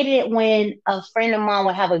I hated it when a friend of mine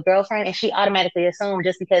would have a girlfriend and she automatically assumed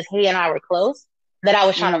just because he and I were close that I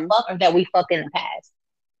was trying to mhm. fuck or that we fucked in the past.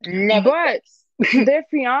 Never But the case. they're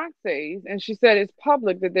fiancés, and she said it's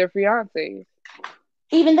public that they're fiancés.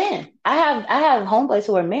 Even then, I have homeboys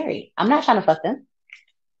who are married. I'm not trying to fuck them.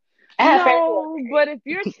 I have friends who are No, but if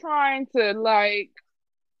you're trying to like,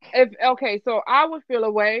 if okay, so I would feel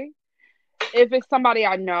a way if it's somebody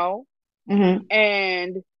I know married. Hmm.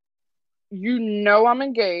 and I'm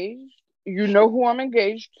engaged, who I'm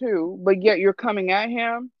engaged to, but yet you're coming at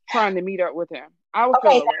him trying to meet up with him. I would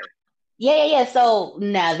feel Okay, a way. yeah. So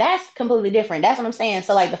now that's completely different. That's what I'm saying.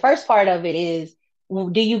 So like the first part of it is,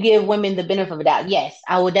 do you give women the benefit of the doubt? Yes,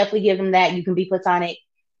 I would definitely give them that. You can be platonic.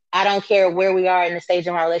 I don't care where we are in the stage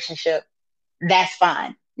of my relationship. That's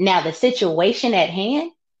fine. Now the situation at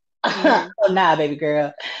hand, oh Hmm. nah, baby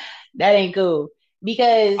girl, that ain't cool.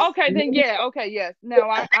 Because Okay, then yeah, okay, yes. Now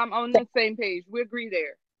I'm on the same page. We agree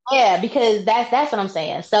there. yeah, because that's what I'm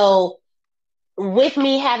saying. So with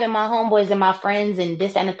me having my homeboys and my friends and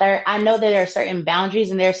this and the third, I know that there are certain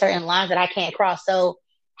boundaries and there are certain lines that I can't cross. So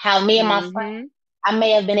how me and my friend, Hmm. I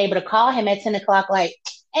may have been able to call him at 10 o'clock, like,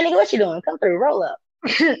 hey nigga, what you doing? Come through, roll up.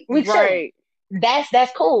 We chilling. Right.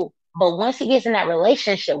 That's cool. But once he gets in that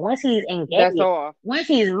relationship, once he's That's engaged, all. once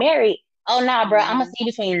he's married, oh nah, bro, I'm gonna Hmm. see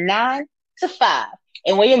you between 9 to 5.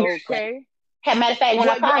 And where your girl at? Okay. Hey, matter of fact, when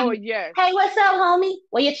I What? call Oh, you, yes. hey, what's up, homie?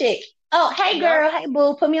 Where your chick? Oh, hey, Yep. girl. Hey,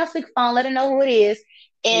 boo. Put me on speakerphone. Let her know who it is.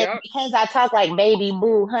 And Yep. because I talk like baby,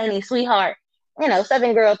 boo, honey, sweetheart, Southern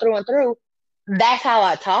girl through and through. That's how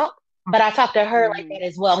I talk. But I talk to her like Mm-hmm. that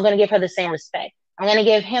as well. I'm going to give her the same respect. I'm going to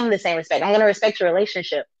give him the same respect. I'm going to respect your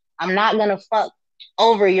relationship. I'm not going to fuck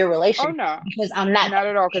over your Oh relationship no, because I'm not not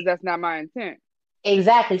at all. Because that's not my intent.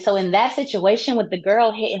 exactly. So in that situation with the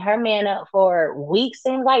girl hitting her man up for weeks,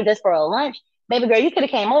 seems like just for a lunch, baby girl, you could have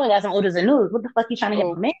came over and got some oodles and noodles. What the fuck you trying to hit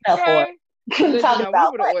my man up for? Okay. Listen, Talking now we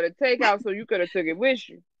about would have what? ordered takeout, so you could have took it with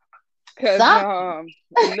you. Cause Some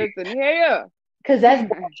listen here. because that's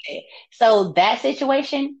bullshit. So that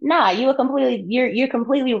situation, nah, you're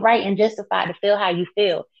completely right and justified to feel how you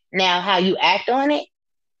feel. Now, how you act on it,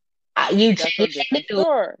 That's you a check the different dude.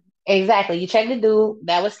 story. Exactly, you check the dude.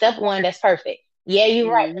 That was step one. That's perfect. Yeah,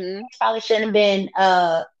 you're right. Mm-hmm. Probably shouldn't have been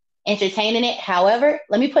entertaining it. However,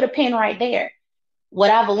 let me put a pin right there.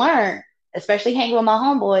 What I've learned, especially hanging with my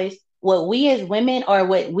homeboys, what we as women or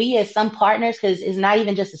what we as some partners, because it's not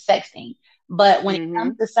even just a sex thing, but when it Mm-hmm.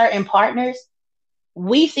 comes to certain partners,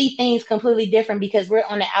 we see things completely different because we're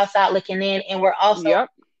on the outside looking in and we're also Yep.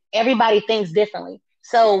 everybody thinks differently.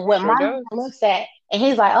 So what my Sure man does. looks at and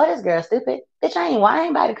he's like, oh, this girl stupid. Bitch, I ain't why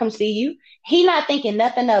anybody come see you. He not thinking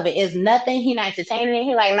nothing of it. It's nothing. He not entertaining it.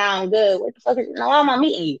 He like, nah, I'm good. What the fuck is no, why am I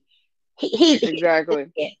meeting you? Exactly.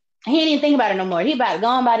 He didn't even think about it no more. He about to go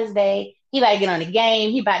on about his day. He about to get on the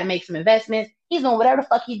game. He about to make some investments. He's doing whatever the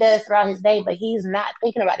fuck he does throughout his day, but he's not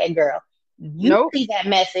thinking about that girl. You Nope. see that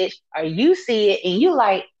message or you see it and you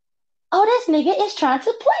like, oh, this nigga is trying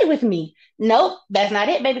to play with me. Nope, that's not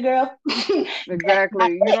it, baby girl. That's not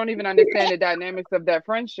Exactly. You don't even understand the dynamics of that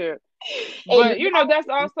friendship. it. But that's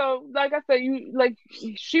also like I said,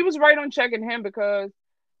 she was right on checking him because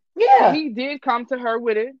Yeah. he did come to her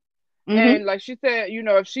with it. Mm-hmm. And like she said,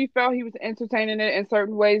 if she felt he was entertaining it in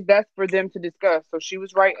certain ways, that's for them to discuss. So she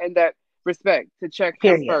was right in that respect to check him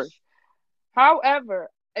Period. first. However,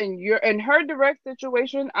 in her direct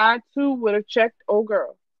situation, I too would have checked old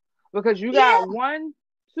girl because you got Yeah. one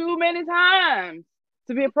too many times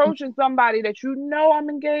to be approaching somebody that you know I'm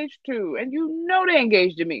engaged to, and you know they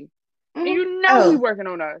engaged to me, and Mm-hmm. you know we Oh. working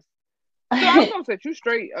on us. So I'm gonna set you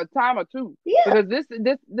straight a time or two Yeah. because this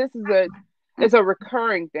is it's a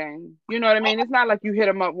recurring thing. You know what I mean? It's not like you hit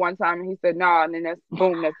him up one time and he said nah, and then that's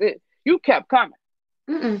boom, that's it. You kept coming.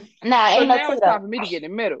 Mm-mm. Nah, So ain't no now tea it's though. time for me to get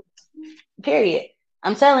in the middle. Period.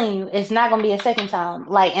 I'm telling you, it's not gonna be a second time.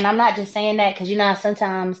 Like, and I'm not just saying that because you know how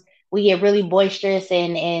sometimes we get really boisterous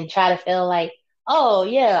and try to feel like, oh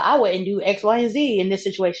yeah, I wouldn't do X, Y, and Z in this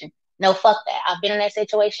situation. No, fuck that. I've been in that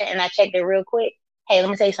situation and I checked it real quick. Hey, let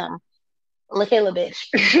me say something. Look here, little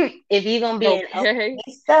bitch. If you're gonna be in Okay. okay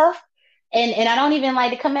stuff, and I don't even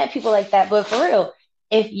like to come at people like that, but for real,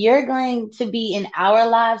 if you're going to be in our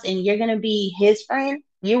lives and you're gonna be his friend,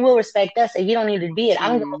 you will respect us, and you don't need to be it. I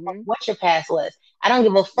don't give a fuck Mm-hmm. what your past was. I don't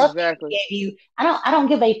give a fuck if Exactly. he gave you. I don't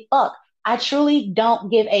give a fuck. I truly don't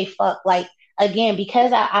give a fuck. Like again,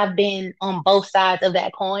 because I've been on both sides of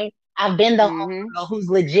that coin. I've been the Mm-hmm. homegirl who's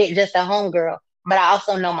legit just a homegirl, but I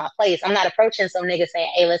also know my place. I'm not approaching some nigga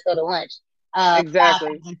saying, "Hey, let's go to lunch."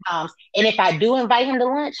 Exactly. 5,000 times. And if I do invite him to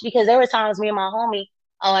lunch, because there were times me and my homie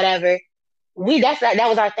or whatever, that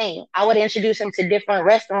was our thing. I would introduce him to different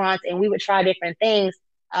restaurants and we would try different things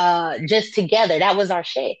just together. That was our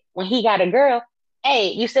shit. When he got a girl, hey,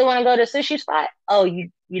 you still want to go to a sushi spot? Oh, you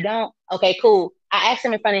don't? Okay, cool. I asked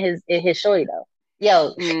him in front of his shorty though.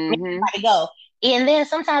 Yo, me Mm-hmm. to go. And then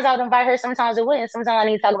sometimes I would invite her, sometimes it wouldn't. Sometimes I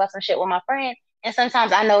need to talk about some shit with my friend. And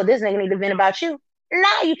sometimes I know this nigga need to vent about you.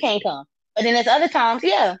 Nah, you can't come. But then there's other times,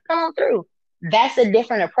 yeah, come on through. That's a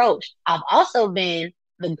different approach. I've also been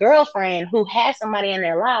the girlfriend who had somebody in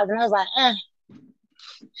their lives, and I was like,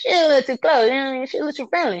 she a little too close, you know what I mean? She a little too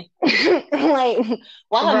friendly. Like,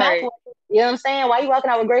 why her mouth Right. water? You know what I'm saying? Why you walking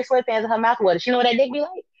out with gray sweatpants and her mouth water? She know what that dick be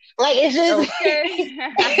like? Like, it's just, Okay.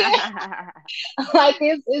 like,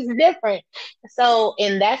 it's different. So,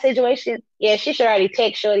 in that situation, yeah, she should already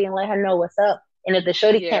text Shorty and let her know what's up. And if the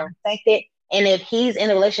Shorty can't Yeah. respect it, and if he's in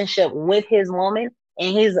a relationship with his woman,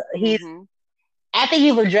 and he's Mm-hmm. after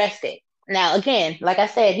you've addressed it. Now, again, like I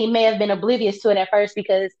said, he may have been oblivious to it at first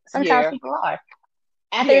because sometimes Yeah. people are.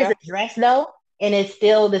 After it's Yeah. addressed, though, and it's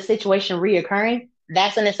still the situation reoccurring,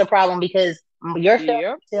 that's when it's a problem because your feelings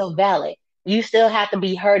Yep. are still valid. You still have to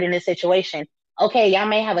be heard in this situation. Okay, y'all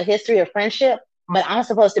may have a history of friendship, but I'm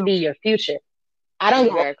supposed to be your future. I don't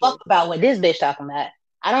give a fuck Exactly. about what this bitch talking about.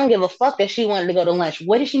 I don't give a fuck that she wanted to go to lunch.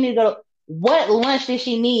 What did she need to go to? What lunch did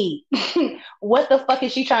she need? What the fuck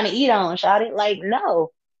is she trying to eat on, Shawty? Like,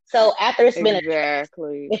 no. So after it's been addressed,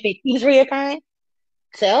 Exactly. if it keeps reoccurring,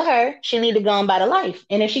 tell her she need to go on by the life.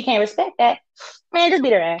 And if she can't respect that, man, just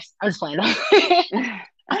beat her ass. I'm just playing.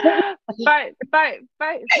 fight, fight,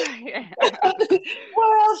 fight, fight.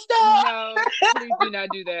 World star. No, please do not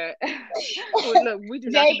do that. Well, look, we do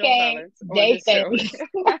not condone JK. violence on this JK.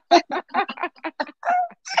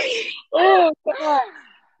 show. Oh God.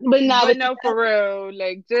 But no, But no, for real,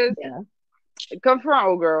 like just yeah. confront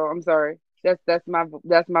old girl. I'm sorry. That's my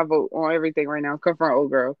vote on everything right now. Confront old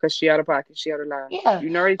girl because she out of pocket. She out of line. Yeah.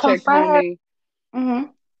 You already checked Confront her. homie. Mm-hmm.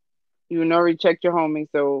 You already checked your homie,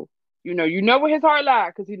 so you know where his heart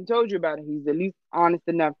lies because he told you about it. He's at least honest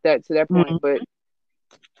enough that to that Mm-hmm. point. But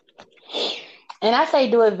And I say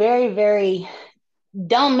do it very, very.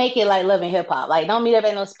 Don't make it like Love and Hip Hop. Like, don't meet up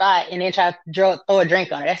at no spot and then try to throw a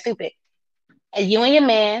drink on her. That's stupid. And you and your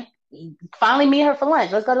man finally meet her for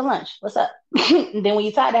lunch. Let's go to lunch. What's up? Then when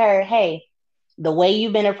you talk to her, hey, the way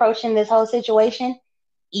you've been approaching this whole situation,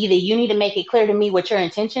 either you need to make it clear to me what your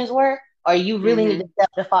intentions were, or you really need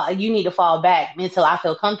to you need to fall back until I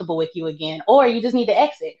feel comfortable with you again, or you just need to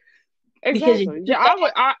exit. exactly.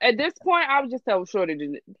 Yeah, at this point I would just tell Shorty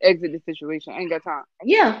to exit the situation. I ain't got time.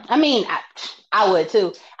 Yeah, I mean, I would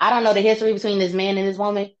too. I don't know the history between this man and this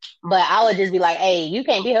woman, but I would just be like, hey, you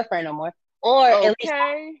can't be her friend no more. Or at least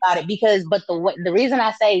talk about it because, but the reason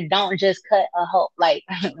I say don't just cut a whole, like,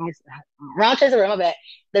 wrong choice of word, my bad.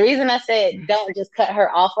 The reason I said don't just cut her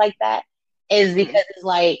off like that is because it's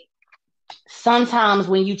like, sometimes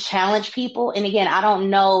when you challenge people, and again, I don't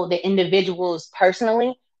know the individuals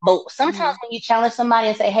personally, but sometimes when you challenge somebody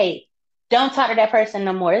and say, hey, don't talk to that person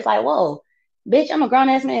no more, it's like, whoa, bitch, I'm a grown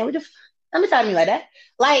ass man. Let me talk to me like that.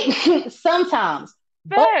 Like, sometimes.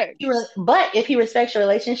 But if he respects your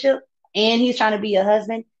relationship and he's trying to be your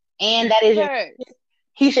husband, and that is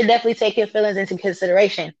he should definitely take his feelings into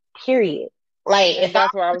consideration. Period. Like, and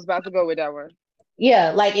that's where I was about to go with that one.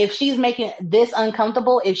 Yeah, like if she's making this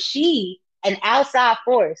uncomfortable, if an outside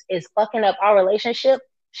force, is fucking up our relationship,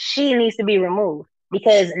 she needs to be removed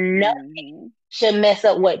because nothing should mess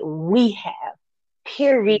up what we have.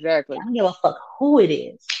 Period. Exactly. I don't give a fuck who it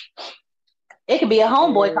is. It could be a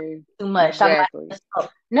homeboy too much. Exactly.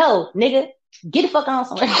 No, nigga, get the fuck on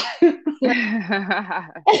somewhere.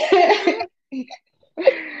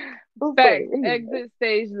 Facts. Exit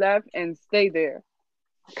stage left and stay there.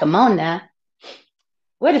 Come on now.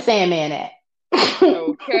 Where the Sandman at?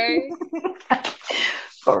 Okay.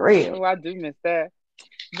 For real. Oh, I do miss that.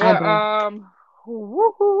 But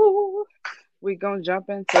woo-hoo, we gonna jump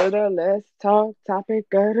into the let's talk topic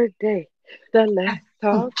of the day. The let's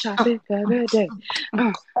talk topic of the day.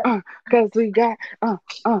 Cause we got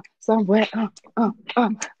somewhere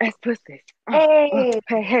as pussy.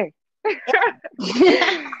 Hey.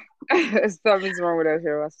 Something's wrong with that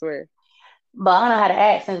show, I swear. But I don't know how to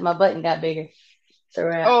act since my button got bigger.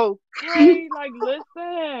 Okay, like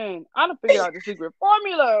listen, I done figured out the secret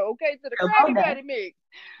formula. Okay, to the Krabby Patty mix.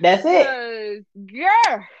 That's it.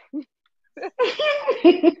 Yeah.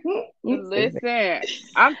 Listen,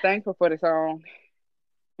 I'm thankful for the song.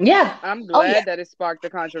 Yeah, I'm glad that it sparked the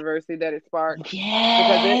controversy that it sparked.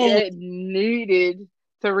 Yeah, because it needed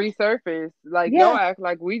to resurface. Like y'all act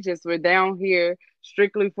like we just were down here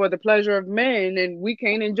strictly for the pleasure of men, and we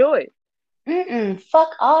can't enjoy it.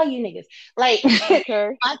 Fuck all you niggas. Like,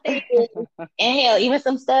 my thing is, and hell, even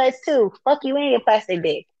some studs too. Fuck you and your plastic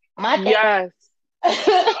dick. My thing,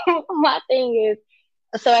 my thing is,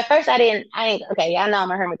 so at first I didn't, okay, y'all know I'm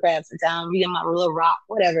a hermit crab sometimes. Be in my little rock,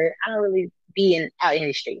 whatever. I don't really be out in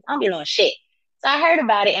the street. I don't be doing shit. So I heard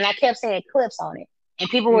about it and I kept seeing clips on it. And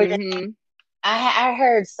people were just, I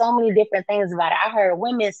heard so many different things about it. I heard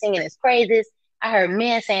women singing its praises. I heard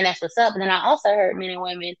men saying that's what's up. And then I also heard men and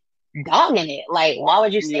women dogging it. Like, why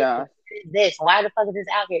would you say this? Why the fuck is this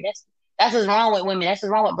out here? That's what's wrong with women. That's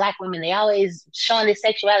what's wrong with black women. They always showing this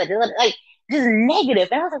sexuality. Like, just negative.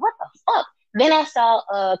 And I was like, what the fuck? Then I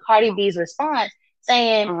saw Cardi B's response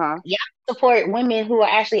saying, y'all support women who are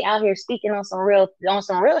actually out here speaking on some real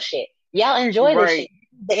shit. Y'all enjoy this shit.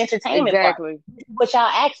 The entertainment part. This is what y'all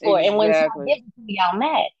asked for. And when someone gives it to me, y'all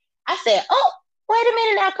mad. I said, oh, wait a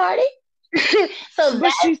minute now, Cardi.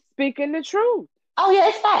 But she's speaking the truth. Oh, yeah,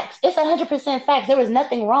 it's facts. It's 100% facts. There was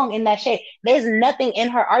nothing wrong in that shit. There's nothing in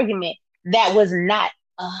her argument that was not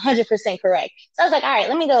 100% correct. So I was like, all right,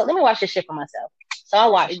 let me watch this shit for myself. So I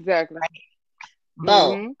watched it. Right?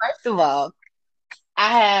 But first of all,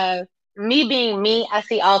 I have, me being me, I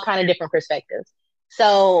see all kind of different perspectives.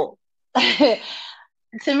 So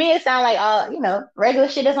To me, it sounds like regular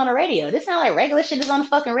shit that's on the radio. This sounds like regular shit that's on the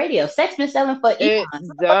fucking radio. Sex been selling for eons. It What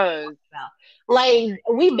the fuck are you does. talking about? Like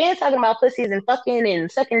we've been talking about pussies and fucking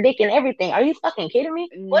and sucking dick and everything. Are you fucking kidding me?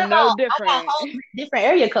 What No about I got different. whole different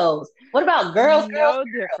area codes? What about girls, girls, No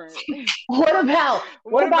different. girls? What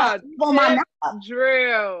What about about on my tip knob?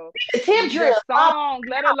 drill? The tip The drill. song,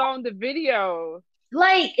 let alone the video.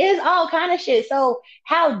 Like it's all kind of shit. So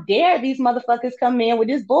how dare these motherfuckers come in with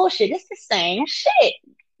this bullshit? It's the same shit.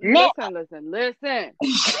 Now, Listen.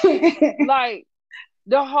 Like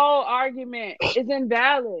the whole argument is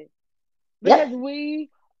invalid because yep. we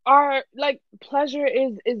are like pleasure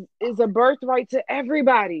is a birthright to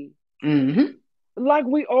everybody. Hmm. Like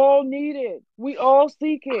we all need it. We all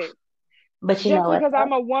seek it. But you know Just what? because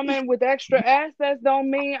I'm a woman with extra assets don't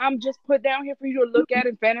mean I'm just put down here for you to look at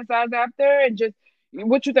and fantasize after and just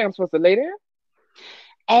what you think I'm supposed to lay there?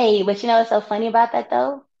 Hey, but you know what's so funny about that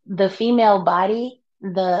though? The female body,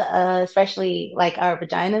 the especially like our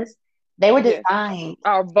vaginas, they were Yes. designed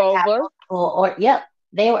Our to have vulvas. multiple or yep,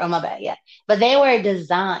 they were oh my bad, yeah. But they were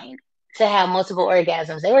designed to have multiple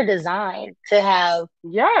orgasms. They were designed to have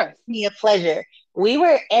Yes. plenty of pleasure.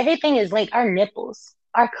 Everything is like our nipples,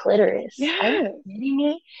 our clitoris. Are you Yes. kidding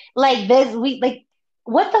me? Like this we like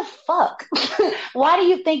what the fuck? Why do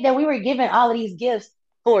you think that we were given all of these gifts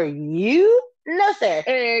for you? No, sir.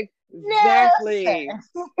 No, Exactly. sir.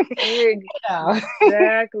 No.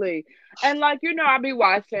 Exactly. And like, I be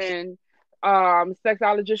watching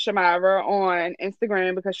sexologist Shamira on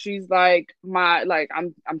Instagram because she's like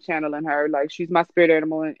I'm channeling her. Like she's my spirit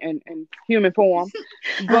animal in human form.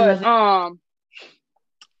 I love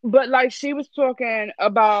But it. like she was talking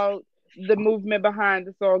about the movement behind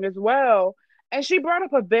the song as well. And she brought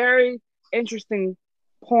up a very interesting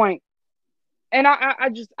point. And I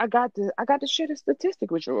got to share the statistic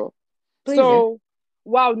with you. Please do. So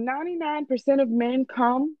while 99% of men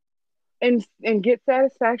come and get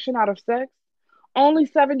satisfaction out of sex, only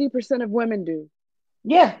 70% of women do.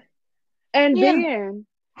 Yeah. And Yeah. then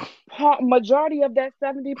majority of that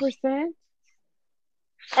 70%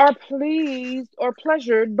 are pleased or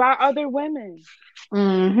pleasured by other women.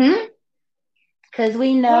 Mm-hmm. Because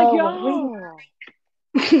we Like know what we y'all,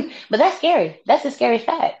 but that's scary. That's a scary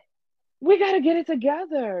fact. we gotta get it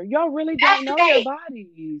together. Y'all really don't know your Masturbating.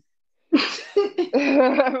 bodies.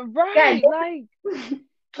 God, Right, like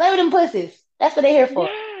play with them pussies. That's what they're here for.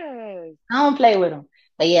 yes. I don't play with them.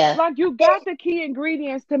 But yeah. Like you got the key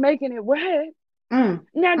ingredients to making it wet. Mm.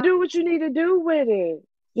 Now do what you need to do with it.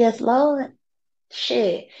 Yes, Lord.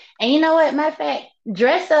 Shit. And you know what? Matter of fact,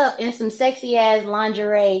 dress up in some sexy ass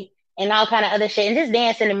lingerie and all kind of other shit and just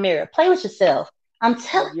dance in the mirror. Play with yourself. I'm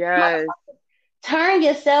telling you, Yes. turn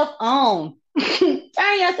yourself on.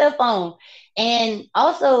 Turn yourself on. And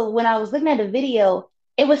also, when I was looking at the video,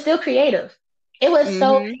 it was still creative. It was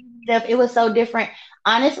so Mm-hmm. creative. It was so different.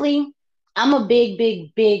 Honestly, I'm a big,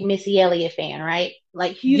 big, big Missy Elliott fan, right?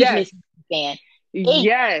 Like huge Yes. Missy fan. It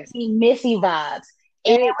Yes. gave me Missy vibes.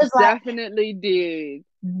 And it It was like definitely did.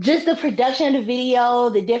 just the production of the video,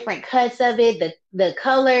 the different cuts of it, the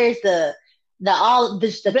colors, the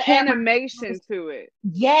The camera. animation to it.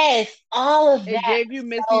 Yes, all of It that. gave you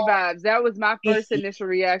Missy So vibes. That was my first Missy. initial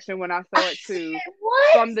reaction when I I saw it too. said,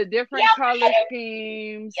 what? From the different color Yeah.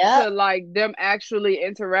 schemes Yep, to like them actually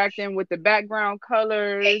interacting with the background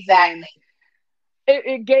colors and exactly.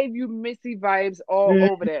 it gave you Missy vibes all Mm,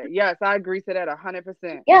 over there. Yes, I agree to that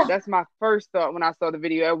 100%. yeah. That's my first thought when I saw the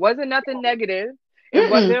video. It wasn't nothing negative. It Mm-mm.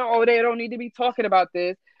 wasn't, oh, they don't need to be talking about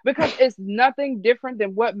this because it's nothing different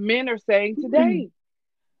than what men are saying Mm-mm. today.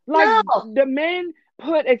 Like No. the men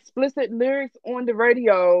put explicit lyrics on the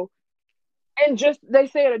radio and just they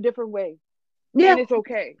say it a different way Yeah. and it's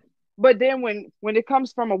okay. But then when it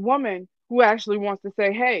comes from a woman who actually wants to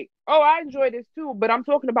say, "Hey, oh, I enjoy this too, but I'm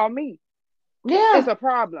talking about me." Yeah. It's a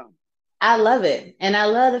problem. I love it. And I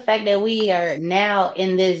love the fact that we are now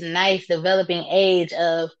in this nice developing age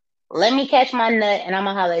of let me catch my nut and I'm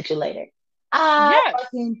gonna holler at you later. I Yes.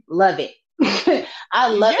 fucking love it. I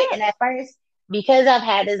love it. And Yes. at first, because I've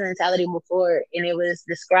had this mentality before and it was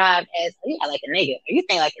described as you act like a nigga, or you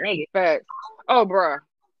think like a nigga. Facts. Oh, bruh.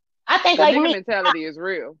 I think The like nigga me. mentality is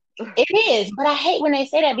real. It is, but I hate when they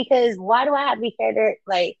say that because why do I have to be catered?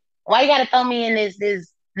 Like, why you gotta throw me in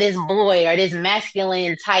this boy or this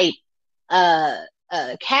masculine type uh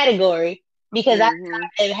category because Hmm.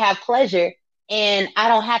 I have pleasure and I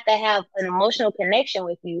don't have to have an emotional connection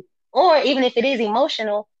with you, or even if it is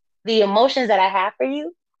emotional, the emotions that I have for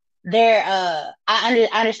you, they're I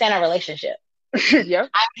understand our relationship. Yep.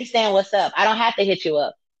 I understand what's up. I don't have to hit you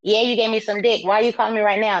up. Yeah, you gave me some dick. Why are you calling me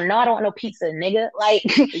right now? No, I don't want no pizza, nigga. Like,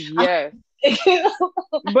 Yes.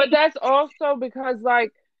 But that's also because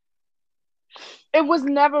like it was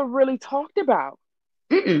never really talked about.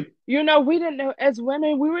 Mm-mm. We didn't know as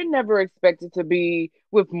women, we were never expected to be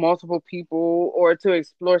with multiple people or to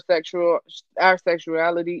explore our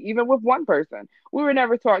sexuality, even with one person. We were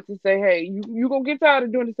never taught to say, hey, you gonna get tired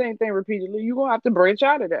of doing the same thing repeatedly. You're gonna have to branch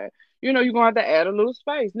out of that. You're gonna have to add a little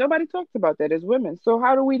space. Nobody talks about that as women. So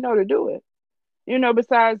how do we know to do it?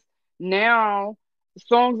 Besides now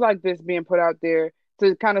songs like this being put out there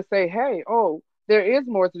to kind of say, hey, oh, there is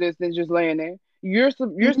more to this than just laying there. You're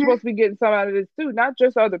Hmm. supposed to be getting some out of this too, not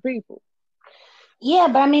just other people. Yeah,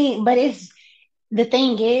 but I mean, but it's the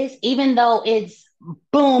thing is, even though it's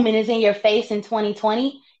boom and it's in your face in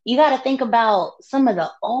 2020, you got to think about some of the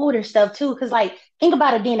older stuff too. Cause like, think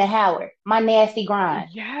about Adina Howard, my nasty grind.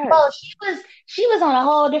 Bro, Yes. she was on a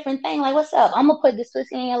whole different thing. Like, what's up? I'm gonna put this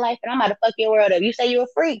pussy in your life and I'm about to fuck your world up. You say you're a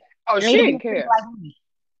freak. Oh, You need she to be a didn't freak care. like me.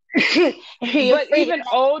 You're a But freak. even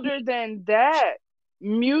older than that,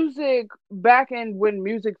 music back in when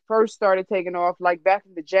music first started taking off, like back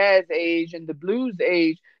in the jazz age and the blues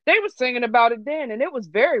age, they were singing about it then, and it was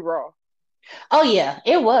very raw. Oh yeah,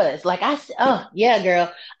 it was. Oh yeah,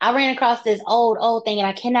 girl. I ran across this old thing and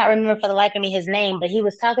I cannot remember for the life of me his name, but he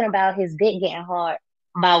was talking about his dick getting hard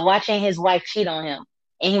by watching his wife cheat on him.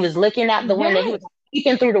 And he was looking out the window. He was Yes.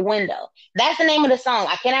 peeping through the window. That's the name of the song.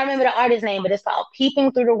 I cannot remember the artist's name, but it's called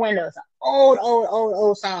Peeping Through the Window. It's an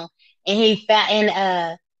old song. And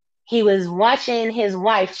he was watching his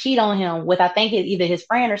wife cheat on him with I think either his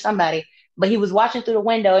friend or somebody, but he was watching through the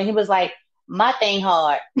window and he was like, my thing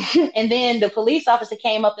hard. And then the police officer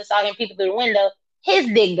came up and saw him peeping through the window. His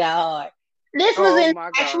dick got hard. This was Oh in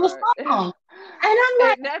my the actual God. song. And I'm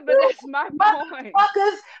like, But you that's my point.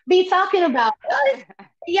 motherfuckers be talking about us.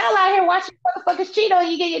 Y'all out here watching motherfuckers cheat on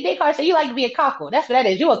you, get your dick hard, so you like to be a cockle. That's what that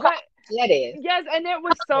is. You a cockle. But That is. yes, and it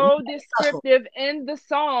was You so a cockle. descriptive in the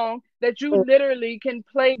song that you literally can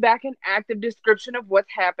play back an active description of what's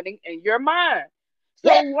happening in your mind.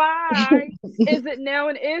 Yeah. So why is it now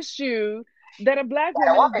an issue that a black That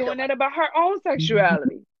a woman is woman doing that about her own doing.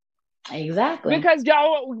 sexuality? Exactly. Because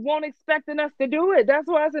y'all won't expecting us to do it. That's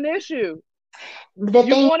why it's an issue. The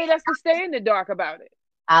You thing wanted us to stay in the dark about it.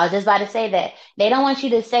 I was just about to say that they don't want you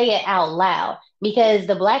to say it out loud because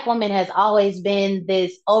the black woman has always been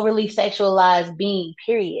this overly sexualized being,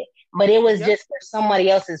 period. But it was Yep. just for somebody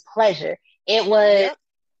else's pleasure. It was Yep.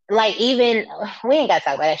 like even we ain't got to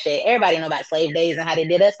talk about that shit. Everybody know about slave days and how they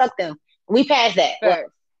did us. Fuck them. We passed that. Well,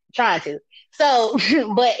 Facts. trying to. So,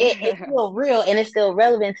 but it's still real and it's still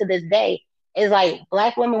relevant to this day. It's like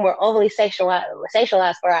black women were overly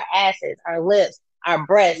sexualized for our asses, our lips, our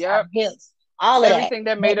breasts, our Yep. hips, all of that. Everything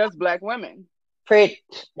that made us black women. Pretty,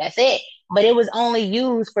 that's it. But it was only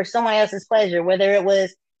used for someone else's pleasure, whether it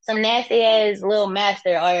was some nasty ass little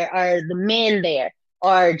master or the men there,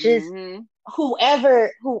 or just Hmm. who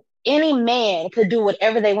any man could do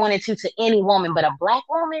whatever they wanted to any woman, but a black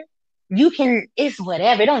woman, it's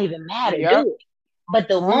whatever. It don't even matter, do Yep. it. But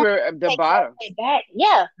the We woman were at the takes bottom. that back,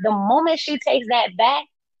 yeah, the moment she takes that back,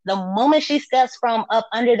 the moment she steps from up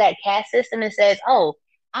under that caste system and says, oh,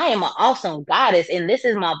 I am an awesome goddess and this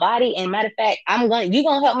is my body. And matter of fact, you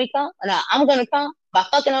gonna help me come? No, I'm gonna come by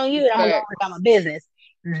fucking on you and I'm gonna go Facts. about my business.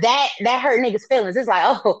 That hurt niggas' feelings. It's like,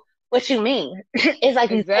 oh, what you mean? It's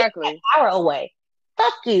like you take that Exactly. power away.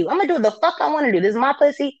 Fuck you. I'm gonna do what the fuck I wanna do. This is my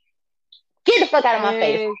pussy. Get the fuck out of my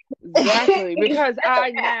face. Exactly. Because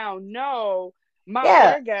I now know my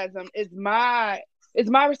Yeah. orgasm is my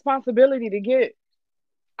responsibility to get.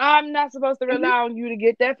 I'm not supposed to Mhm. rely on you to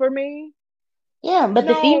get that for me. Yeah, but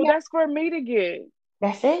the No, female that's for me to get.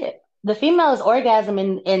 that's it. The female's orgasm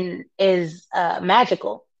in is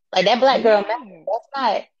magical. Like that black girl magic. Yeah. That's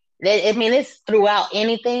not. I mean, it's throughout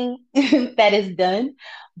anything that is done,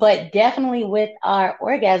 but definitely with our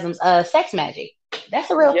orgasms, sex magic. That's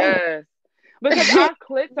a real thing. Yes. Because our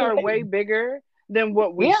clits are way bigger than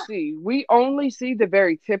what we Yeah. see. We only see the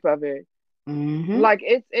very tip of it. Hmm. Like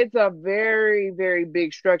it's a very, very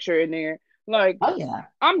big structure in there. Like Oh yeah.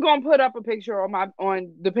 I'm gonna put up a picture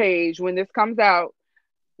on the page when this comes out.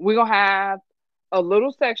 We're gonna have a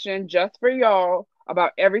little section just for y'all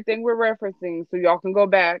about everything we're referencing so y'all can go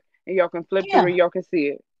back and y'all can flip through Yeah. and y'all can see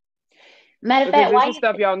it. Matter of Because fact, this why is you?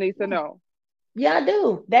 stuff y'all need to know. Yeah, I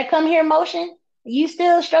do. That come here motion. You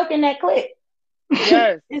still stroking that clit.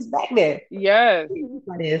 Yes. It's back there. Yes.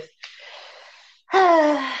 What is?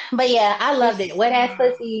 But yeah, I loved Just it. Wet ass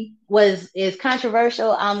pussy is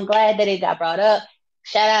controversial. I'm glad that it got brought up.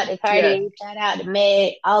 Shout out to yes. Cardi, shout out to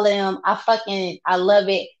Meg, all of them. I love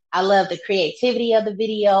it. I love the creativity of the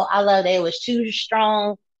video. I love that it was two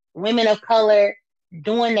strong women of color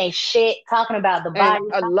doing their shit, talking about the And body,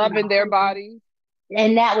 talking loving about their everything. bodies.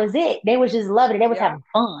 And that was it. They was just loving it. They was Yeah. having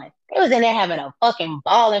fun. They was in there having a fucking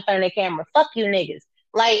ball in front of the camera. Fuck you niggas.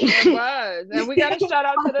 Like, It was. And we got to shout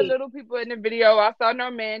out to fuck the it. little people in the video. I saw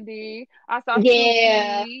Normandy. I saw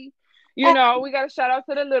Yeah. Suki. You know, we got to shout out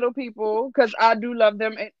to the little people because I do love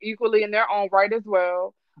them equally in their own right as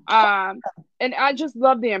well. And I just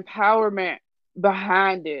love the empowerment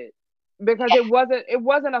behind it because it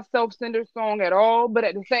wasn't a self-centered song at all, but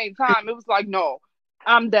at the same time, it was like, no,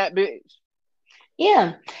 I'm that bitch.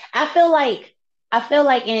 Yeah. I feel like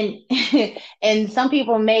in and some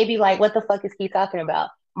people may be like, what the fuck is he talking about?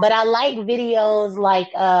 But I like videos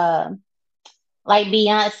like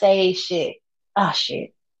Beyonce shit. Oh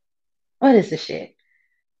shit. What is the shit?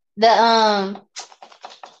 The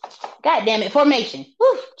God damn it, Formation.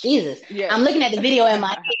 Whew, Jesus. Yes. I'm looking at the video in my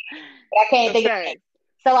head, but I can't think of it. Okay.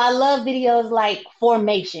 So I love videos like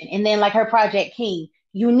Formation and then like her Project King.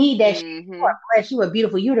 You need that shit. You are Mm-hmm. fresh, you are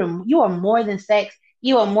beautiful, you are more than sex.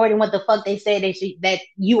 You are more than what the fuck they said that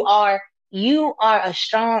you are. You are a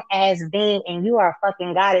strong ass being and you are a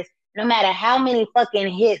fucking goddess. No matter how many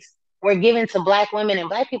fucking hits were given to black women and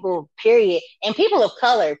black people, period, and people of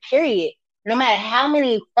color, period. No matter how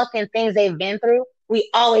many fucking things they've been through, we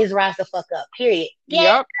always rise the fuck up, period. Yeah, Yep.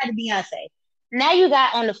 shout out to Beyonce. Now you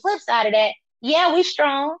got on the flip side of that, yeah, we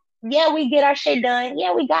strong. Yeah, we get our shit done.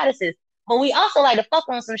 Yeah, we goddesses. But we also like to fuck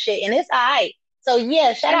on some shit, and it's all right. So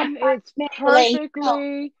yeah, shout out to And it's men for letting you know.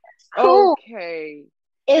 perfectly Cool. okay.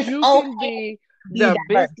 It's You can okay be to be the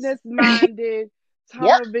diverse. business minded,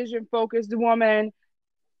 Yep. tunnel vision focused woman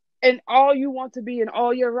and all you want to be and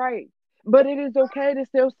all you're right. But it is okay to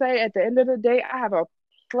still say at the end of the day, I have a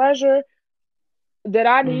pleasure that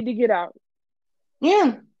I need to get out.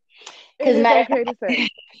 Yeah. It Because is matter of okay to say.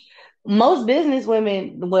 fact, most business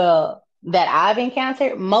women, well, that I've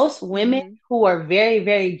encountered, most women Mm-hmm. who are very,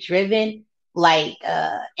 very driven, like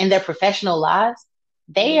in their professional lives,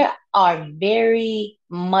 Mm-hmm. they are very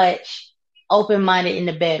much open minded in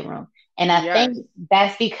the bedroom. And I Yes. think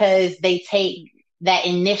that's because they take that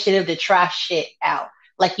initiative to try shit out.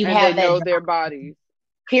 Like you And they have that know their bodies.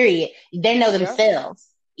 period. They know Yep. themselves.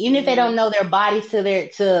 Even if they Mm-hmm. don't know their bodies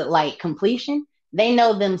to like completion, they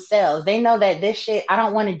know themselves. They know that this shit, I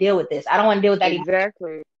don't want to deal with this. I don't want to deal with that.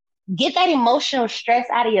 Exactly. Get that emotional stress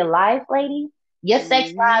out of your life, lady. Your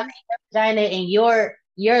sex life, Mm-hmm. your vagina, and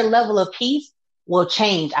your level of peace will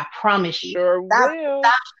change. I promise you. Sure Stop will.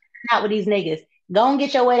 out with these niggas. Go and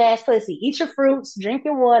get your wet ass pussy. Eat your fruits, drink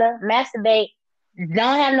your water, masturbate.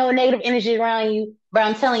 Don't have no negative energy around you. But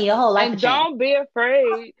I'm telling you, your whole life will And change. don't be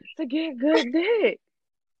afraid to get good dick.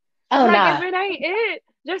 Oh Like if nah. it ain't it,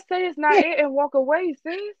 just say it's not it and walk away,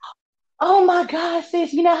 sis. Oh my God,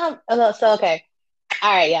 sis. You know how so okay.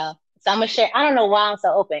 All right, y'all. So I'm gonna share. I don't know why I'm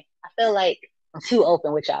so open. I feel like I'm too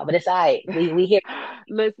open with y'all, but it's all right. We here. So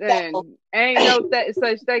Listen, ain't no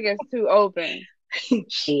such thing as too open.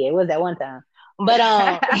 shit, it was that one time. But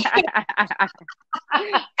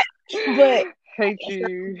but Hate so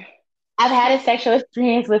you. I've had a sexual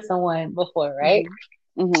experience with someone before, right?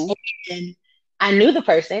 Mhm. Mhm. And I knew the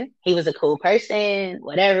person. He was a cool person,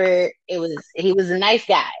 whatever. He was a nice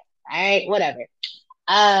guy. All right, whatever.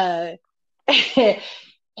 Uh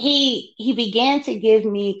he began to give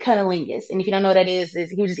me cunnilingus. And if you don't know what that is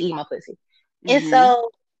he was just eating my pussy. And Mhm.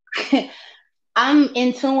 so I'm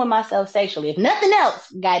in tune with myself sexually. If nothing else,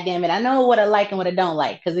 God damn it, I know what I like and what I don't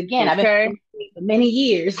like. Because again, I've been Okay. for many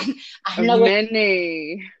years. I know what.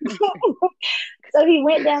 Many. So he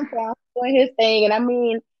went downtown doing his thing, and I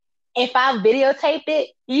mean, if I videotaped it,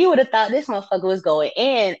 you would have thought this motherfucker was going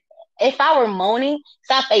in. If I were moaning,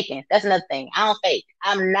 stop faking. That's another thing. I don't fake.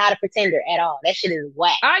 I'm not a pretender at all. That shit is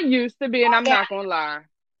whack. I used to be, and I'm Yeah. not gonna lie.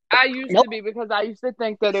 I used Nope. to be because I used to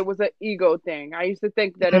think that it was an ego thing. I used to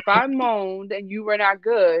think that if I moaned and you were not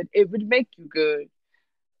good, it would make you good.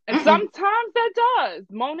 And Mm-mm. sometimes that does.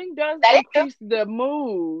 Moaning does That is true. increase the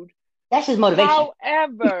mood. That's just motivation.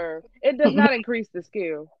 However, it does not increase the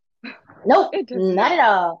skill. Nope, It does not at not.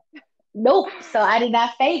 all. Nope. So I did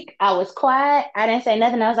not fake. I was quiet. I didn't say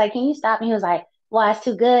nothing. I was like, "Can you stop?" And he was like, "Why, it's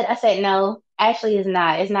too good." I said, "No, actually, it's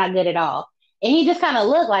not. It's not good at all." And he just kind of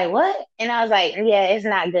looked like, "What?" And I was like, "Yeah, it's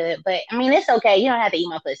not good, but I mean, it's okay. You don't have to eat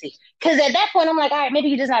my pussy." Because at that point, I'm like, "All right, maybe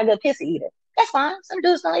you're just not a good pussy eater. That's fine. Some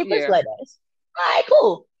dudes don't eat pussy Yeah. like that. All right,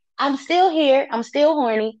 cool. I'm still here. I'm still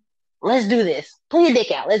horny. Let's do this. Pull your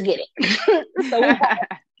dick out. Let's get it." So we had.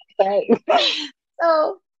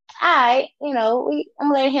 So I'm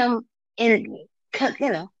letting him in,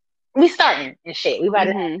 we starting and shit. We about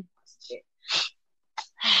to have Mhm. shit.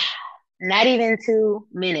 Not even 2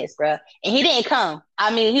 minutes, bro. And he didn't come.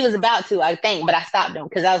 I mean, he was about to, I think, but I stopped him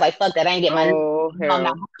because I was like, fuck that. I ain't get my Oh, no, I'm not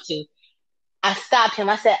hell. going to. I stopped him.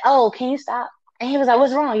 I said, "Oh, can you stop?" And he was like,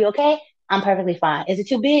 "What's wrong? You okay?" I'm perfectly fine. Is it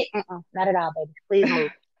too big? Not at all, baby. Please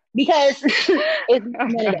move. Because it's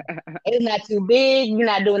none of that. It's not too big. You're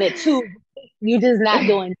not doing it too big. You're just not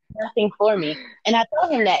doing nothing for me. And I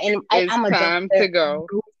told him that. And It's I'm a time jokester. to go.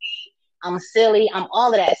 I'm silly. I'm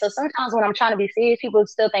all of that. So sometimes when I'm trying to be serious, people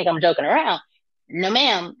still think I'm joking around. No,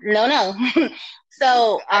 ma'am. No, no.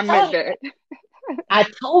 So I meant that. I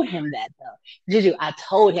told him that though. Juju, I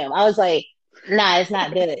told him. I was like, nah, it's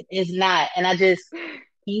not good. It's not. And can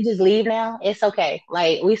you just leave now? It's okay.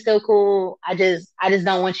 Like, we still cool. I just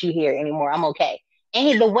don't want you here anymore. I'm okay.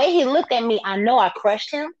 And the way he looked at me, I know I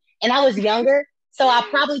crushed him. And I was younger. So I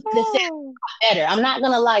probably could have said Oh, better. I'm not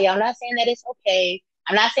going to lie. Y'all. I'm not saying that it's okay.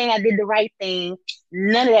 I'm not saying I did the right thing.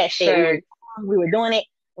 None of that shit. thanks. We were doing it.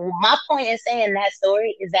 My point in saying that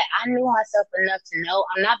story is that I knew myself enough to know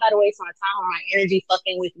I'm not about to waste my time or my energy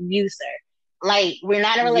fucking with you, sir. Like, we're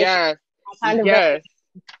not in a relationship. Yes. I don't have time to Yes.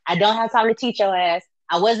 I don't have time to teach your ass.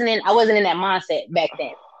 I wasn't in that mindset back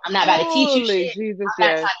then. I'm not about to teach you Holy shit. Jesus, I'm not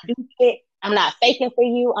yes. trying to do shit. I'm not faking for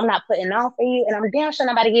you. I'm not putting on for you. And I'm damn sure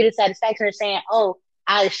nobody get the satisfaction of saying, "Oh,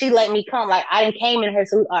 she let me come." Like, I didn't came in her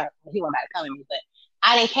suit, or he wasn't about to come in me, but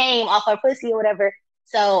I didn't came off her pussy or whatever.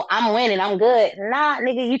 So I'm winning. I'm good. Nah,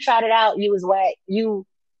 nigga, you tried it out. You was whack.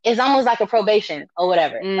 It's almost like a probation or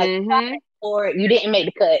whatever. Like, Mm-hmm. or you didn't make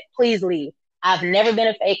the cut. Please leave. I've never been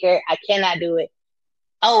a faker. I cannot do it.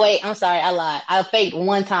 Oh wait, I'm sorry, I lied. I faked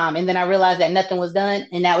one time and then I realized that nothing was done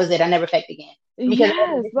and that was it. I never faked again. Because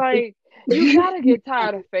Yes, like you gotta get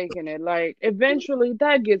tired of faking it. Like eventually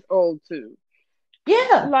that gets old too.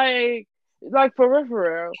 yeah, Like for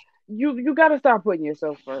real, you gotta start putting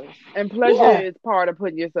yourself first. And pleasure yeah. is part of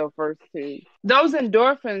putting yourself first too. Those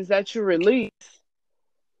endorphins that you release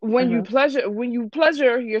Hmm. when you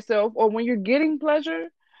pleasure yourself or when you're getting pleasure,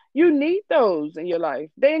 you need those in your life.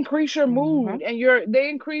 They increase your Hmm. mood and they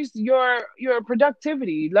increase your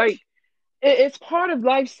productivity. Like it's part of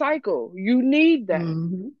life cycle. You need that.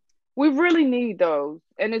 Hmm. We really need those.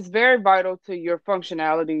 And it's very vital to your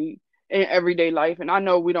functionality in everyday life. And I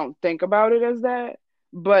know we don't think about it as that,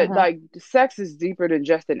 but Hmm. like sex is deeper than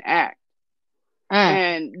just an act.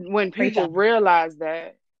 And when Preach people on. realize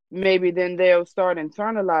that, maybe then they'll start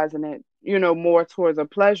internalizing it, more towards a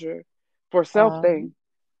pleasure for self Um, thing.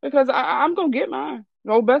 Because I'm gonna get mine.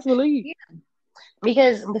 No, best believe. yeah.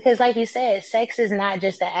 Because like you said, sex is not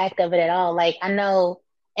just the act of it at all. Like, I know,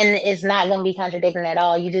 and it's not gonna be contradicting at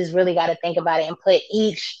all. You just really got to think about it and put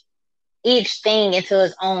each thing into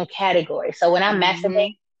its own category. So when I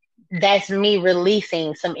masturbate, Mhm. that's me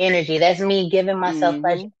releasing some energy. That's me giving myself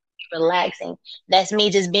pleasure, Mhm. relaxing. That's me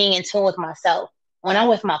just being in tune with myself. When I'm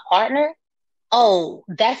with my partner, oh,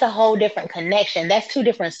 that's a whole different connection. That's two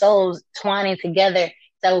different souls twining together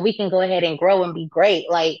so we can go ahead and grow and be great.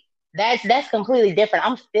 Like, that's completely different.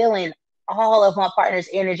 I'm feeling all of my partner's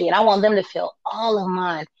energy and I want them to feel all of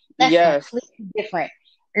mine. That's Yes. completely different.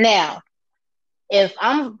 Now, if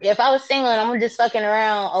I was single and I'm just fucking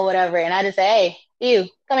around or whatever, and I just say, "Hey, you,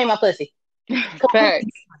 come in my pussy." Completely. Facts.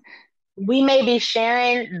 We may be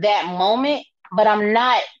sharing that moment, but I'm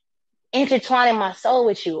not intertwining my soul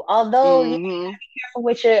with you. Although you Mhm. careful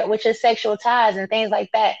with your sexual ties and things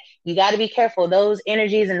like that. You got to be careful. Those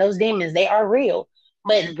energies and those demons, they are real.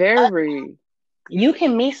 But Very. you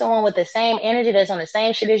can meet someone with the same energy that's on the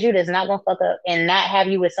same shit as you that's not gonna fuck up and not have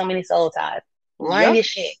you with so many soul ties. Learn Yep. your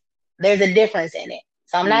shit. There's a difference in it.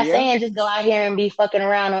 So I'm not Yep. saying just go out here and be fucking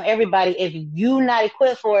around on everybody. If you not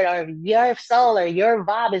equipped for it or if your soul or your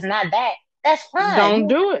vibe is not that, that's fine. You Don't don't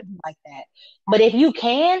do have it. to be like that. But if you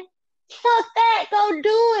can, fuck that. Go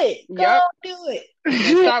do it. Go Yep. do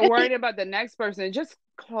And stop it. worrying about the next person. Just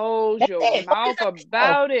close That's your it. Focus mouth on yourself.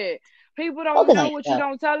 about it. People don't Focus on know what you yourself.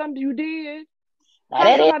 don't tell them you did. Now How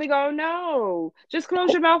that is somebody gonna know? Just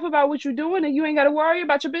close your mouth about what you're doing, and you ain't got to worry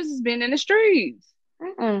about your business being in the streets.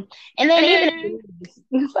 mm-mm. And then And even then,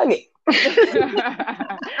 if fuck it.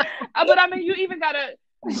 but I mean, you even gotta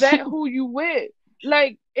vet who you with.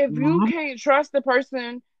 Like, if you Mhm. can't trust the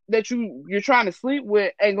person that you're trying to sleep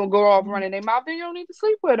with, ain't gonna go off running their mouth, then you don't need to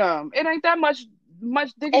sleep with them. It ain't that much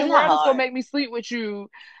dick in It's the not world that's gonna hard. make me sleep with you.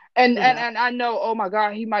 And It's and not. and I know, oh my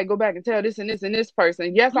God, he might go back and tell this and this and this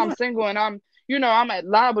person. Yes, I'm single and I'm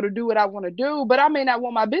liable to do what I want to do, but I may not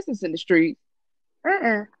want my business in the street.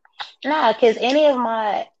 Mm-mm. Nah, because any of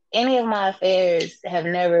my affairs have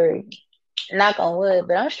never, knock on wood,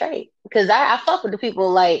 but I'm straight. Because I fuck with the people.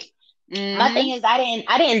 Like, my thing Mm-hmm. is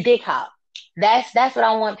I didn't dick hop. That's what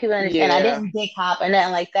I want people to understand. I Yeah. didn't dick hop or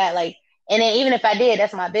nothing like that. Like, and then even if I did,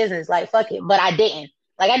 that's my business. Like, fuck it. But I didn't.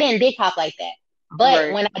 Like, I didn't dick hop like that. But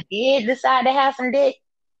Right. when I did decide to have some dick,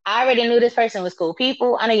 I already knew this person was cool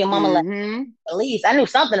people. I know your mama like Mm-hmm. at least. I knew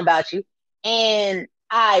something about you. And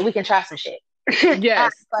we can try some shit.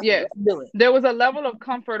 Yes, Fuck it, yes. let's do it. There was a level of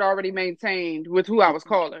comfort already maintained with who I was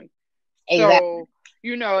calling. Exactly.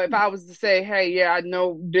 So, if I was to say, hey, yeah, I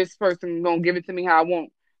know this person gonna give it to me how I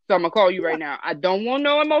want. So I'm gonna call you right now. I don't want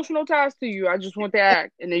no emotional ties to you. I just want the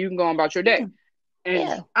act, and then you can go on about your day. Yeah. And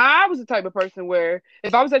Yeah. I was the type of person where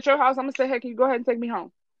if I was at your house, I'm gonna say, hey, can you go ahead and take me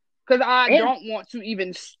home? Because I Yeah. don't want to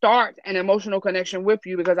even start an emotional connection with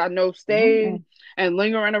you because I know staying Mm-mm. and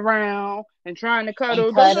lingering around and trying to And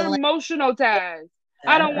cuddle, those are cuddling. emotional ties.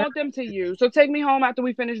 I don't Uh-uh. want them to you. So take me home after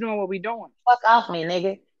we finish doing what we doing. Fuck off me,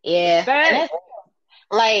 nigga. Yeah. And Fact. that's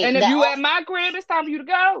like And if the you at my crib, it's time for you to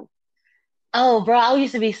go. oh, bro, I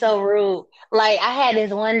used to be so rude. Like, I had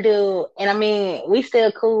this one dude, and I mean, we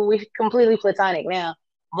still cool. We completely platonic now.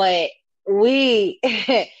 But I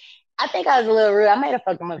think I was a little rude. I might have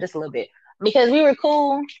fucked him up just a little bit because we were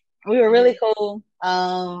cool. We were really cool.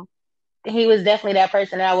 He was definitely that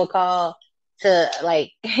person that I would call to,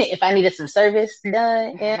 like, if I needed some service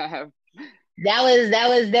done. Yeah. That was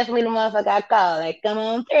definitely the motherfucker I called. Like, come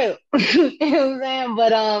on through. You know what I'm saying?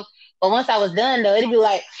 But once I was done though, it'd be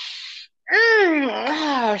like,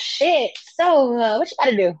 oh shit. So what you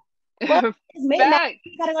gotta do? Well, it's midnight. Fact.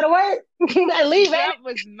 You gotta go to work. You gotta leave, ain't That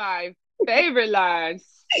was my favorite line.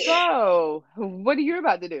 So, what are you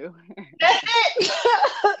about to do? it? That's it.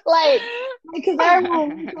 Like, because I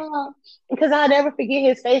remember, because I'll never forget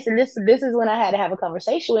his face, and this is when I had to have a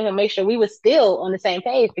conversation with him, make sure we were still on the same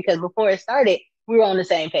page. Because before it started, we were on the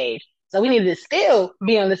same page, so we needed to still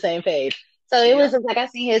be on the same page. So it was Yep. just like I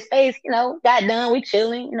see his face, got done, we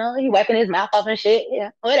chilling, he wiping his mouth off and shit,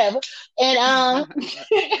 whatever. And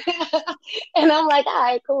and I'm like, all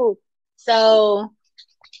right, cool. So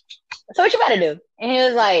what you about to do? And he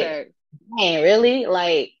was like, Fact. man, really?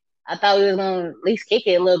 Like, I thought we was gonna at least kick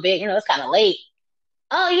it a little bit. It's kind of late.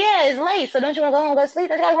 Oh yeah, it's late. So don't you want to go home and go to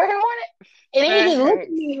sleep? I gotta work in the morning. And then he just looked at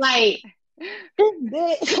Fact. me like, this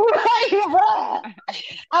bitch, like, bruh.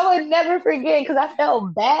 I would never forget because I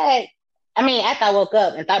felt bad. I mean, after I woke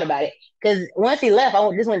up and thought about it, because once he left,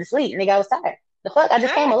 I just went to sleep. Nigga, I was tired. The fuck, I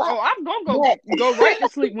just came Fact. alive. Oh, I'm gonna But go right to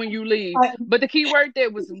sleep when you leave. But the key word there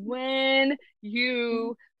was when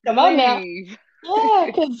you come on now. leave.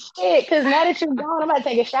 Yeah, cause now that you're gone, I'm about to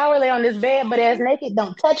take a shower, lay on this bed, but ass naked,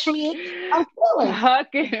 don't touch me. I'm chilling.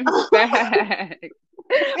 Fucking fact.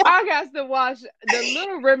 I got to watch the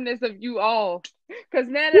little remnants of you all. Because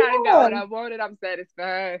now that I got what Yeah, I wanted, I'm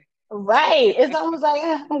satisfied. right. It's almost like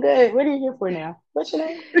I'm good. What are you here for now? What's your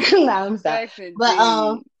name? Nah, I'm stop. Facts But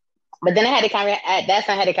indeed. but then I had at that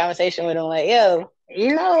time I had a conversation with him like, yo, we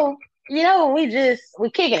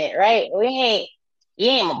kicking it, right? You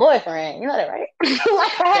ain't my boyfriend, you know that, right?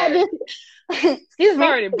 Like I had Facts. this. Excuse me,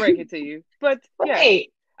 Sorry to break it to you. But yeah, right?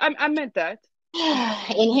 I meant that.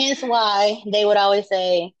 And hence why they would always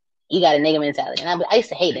say, you got a nigga mentality. And I used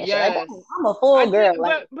to hate that shit. Like, Yes. dang, I'm a full I girl. think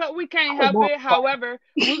Like, but we can't I was help born it. for it. However,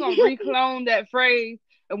 we're gonna reclone that phrase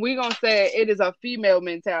and we're gonna say it is a female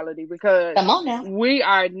mentality because Come on now. we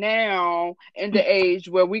are now in the age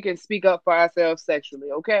where we can speak up for ourselves sexually,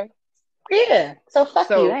 okay? Yeah. So fuck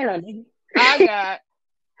you. So Ain't no nigga. I got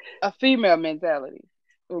a female mentality.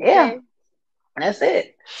 Yeah. Okay? That's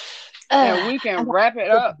it. And we I can got wrap it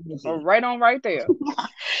up energy. right on right there. All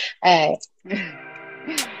right.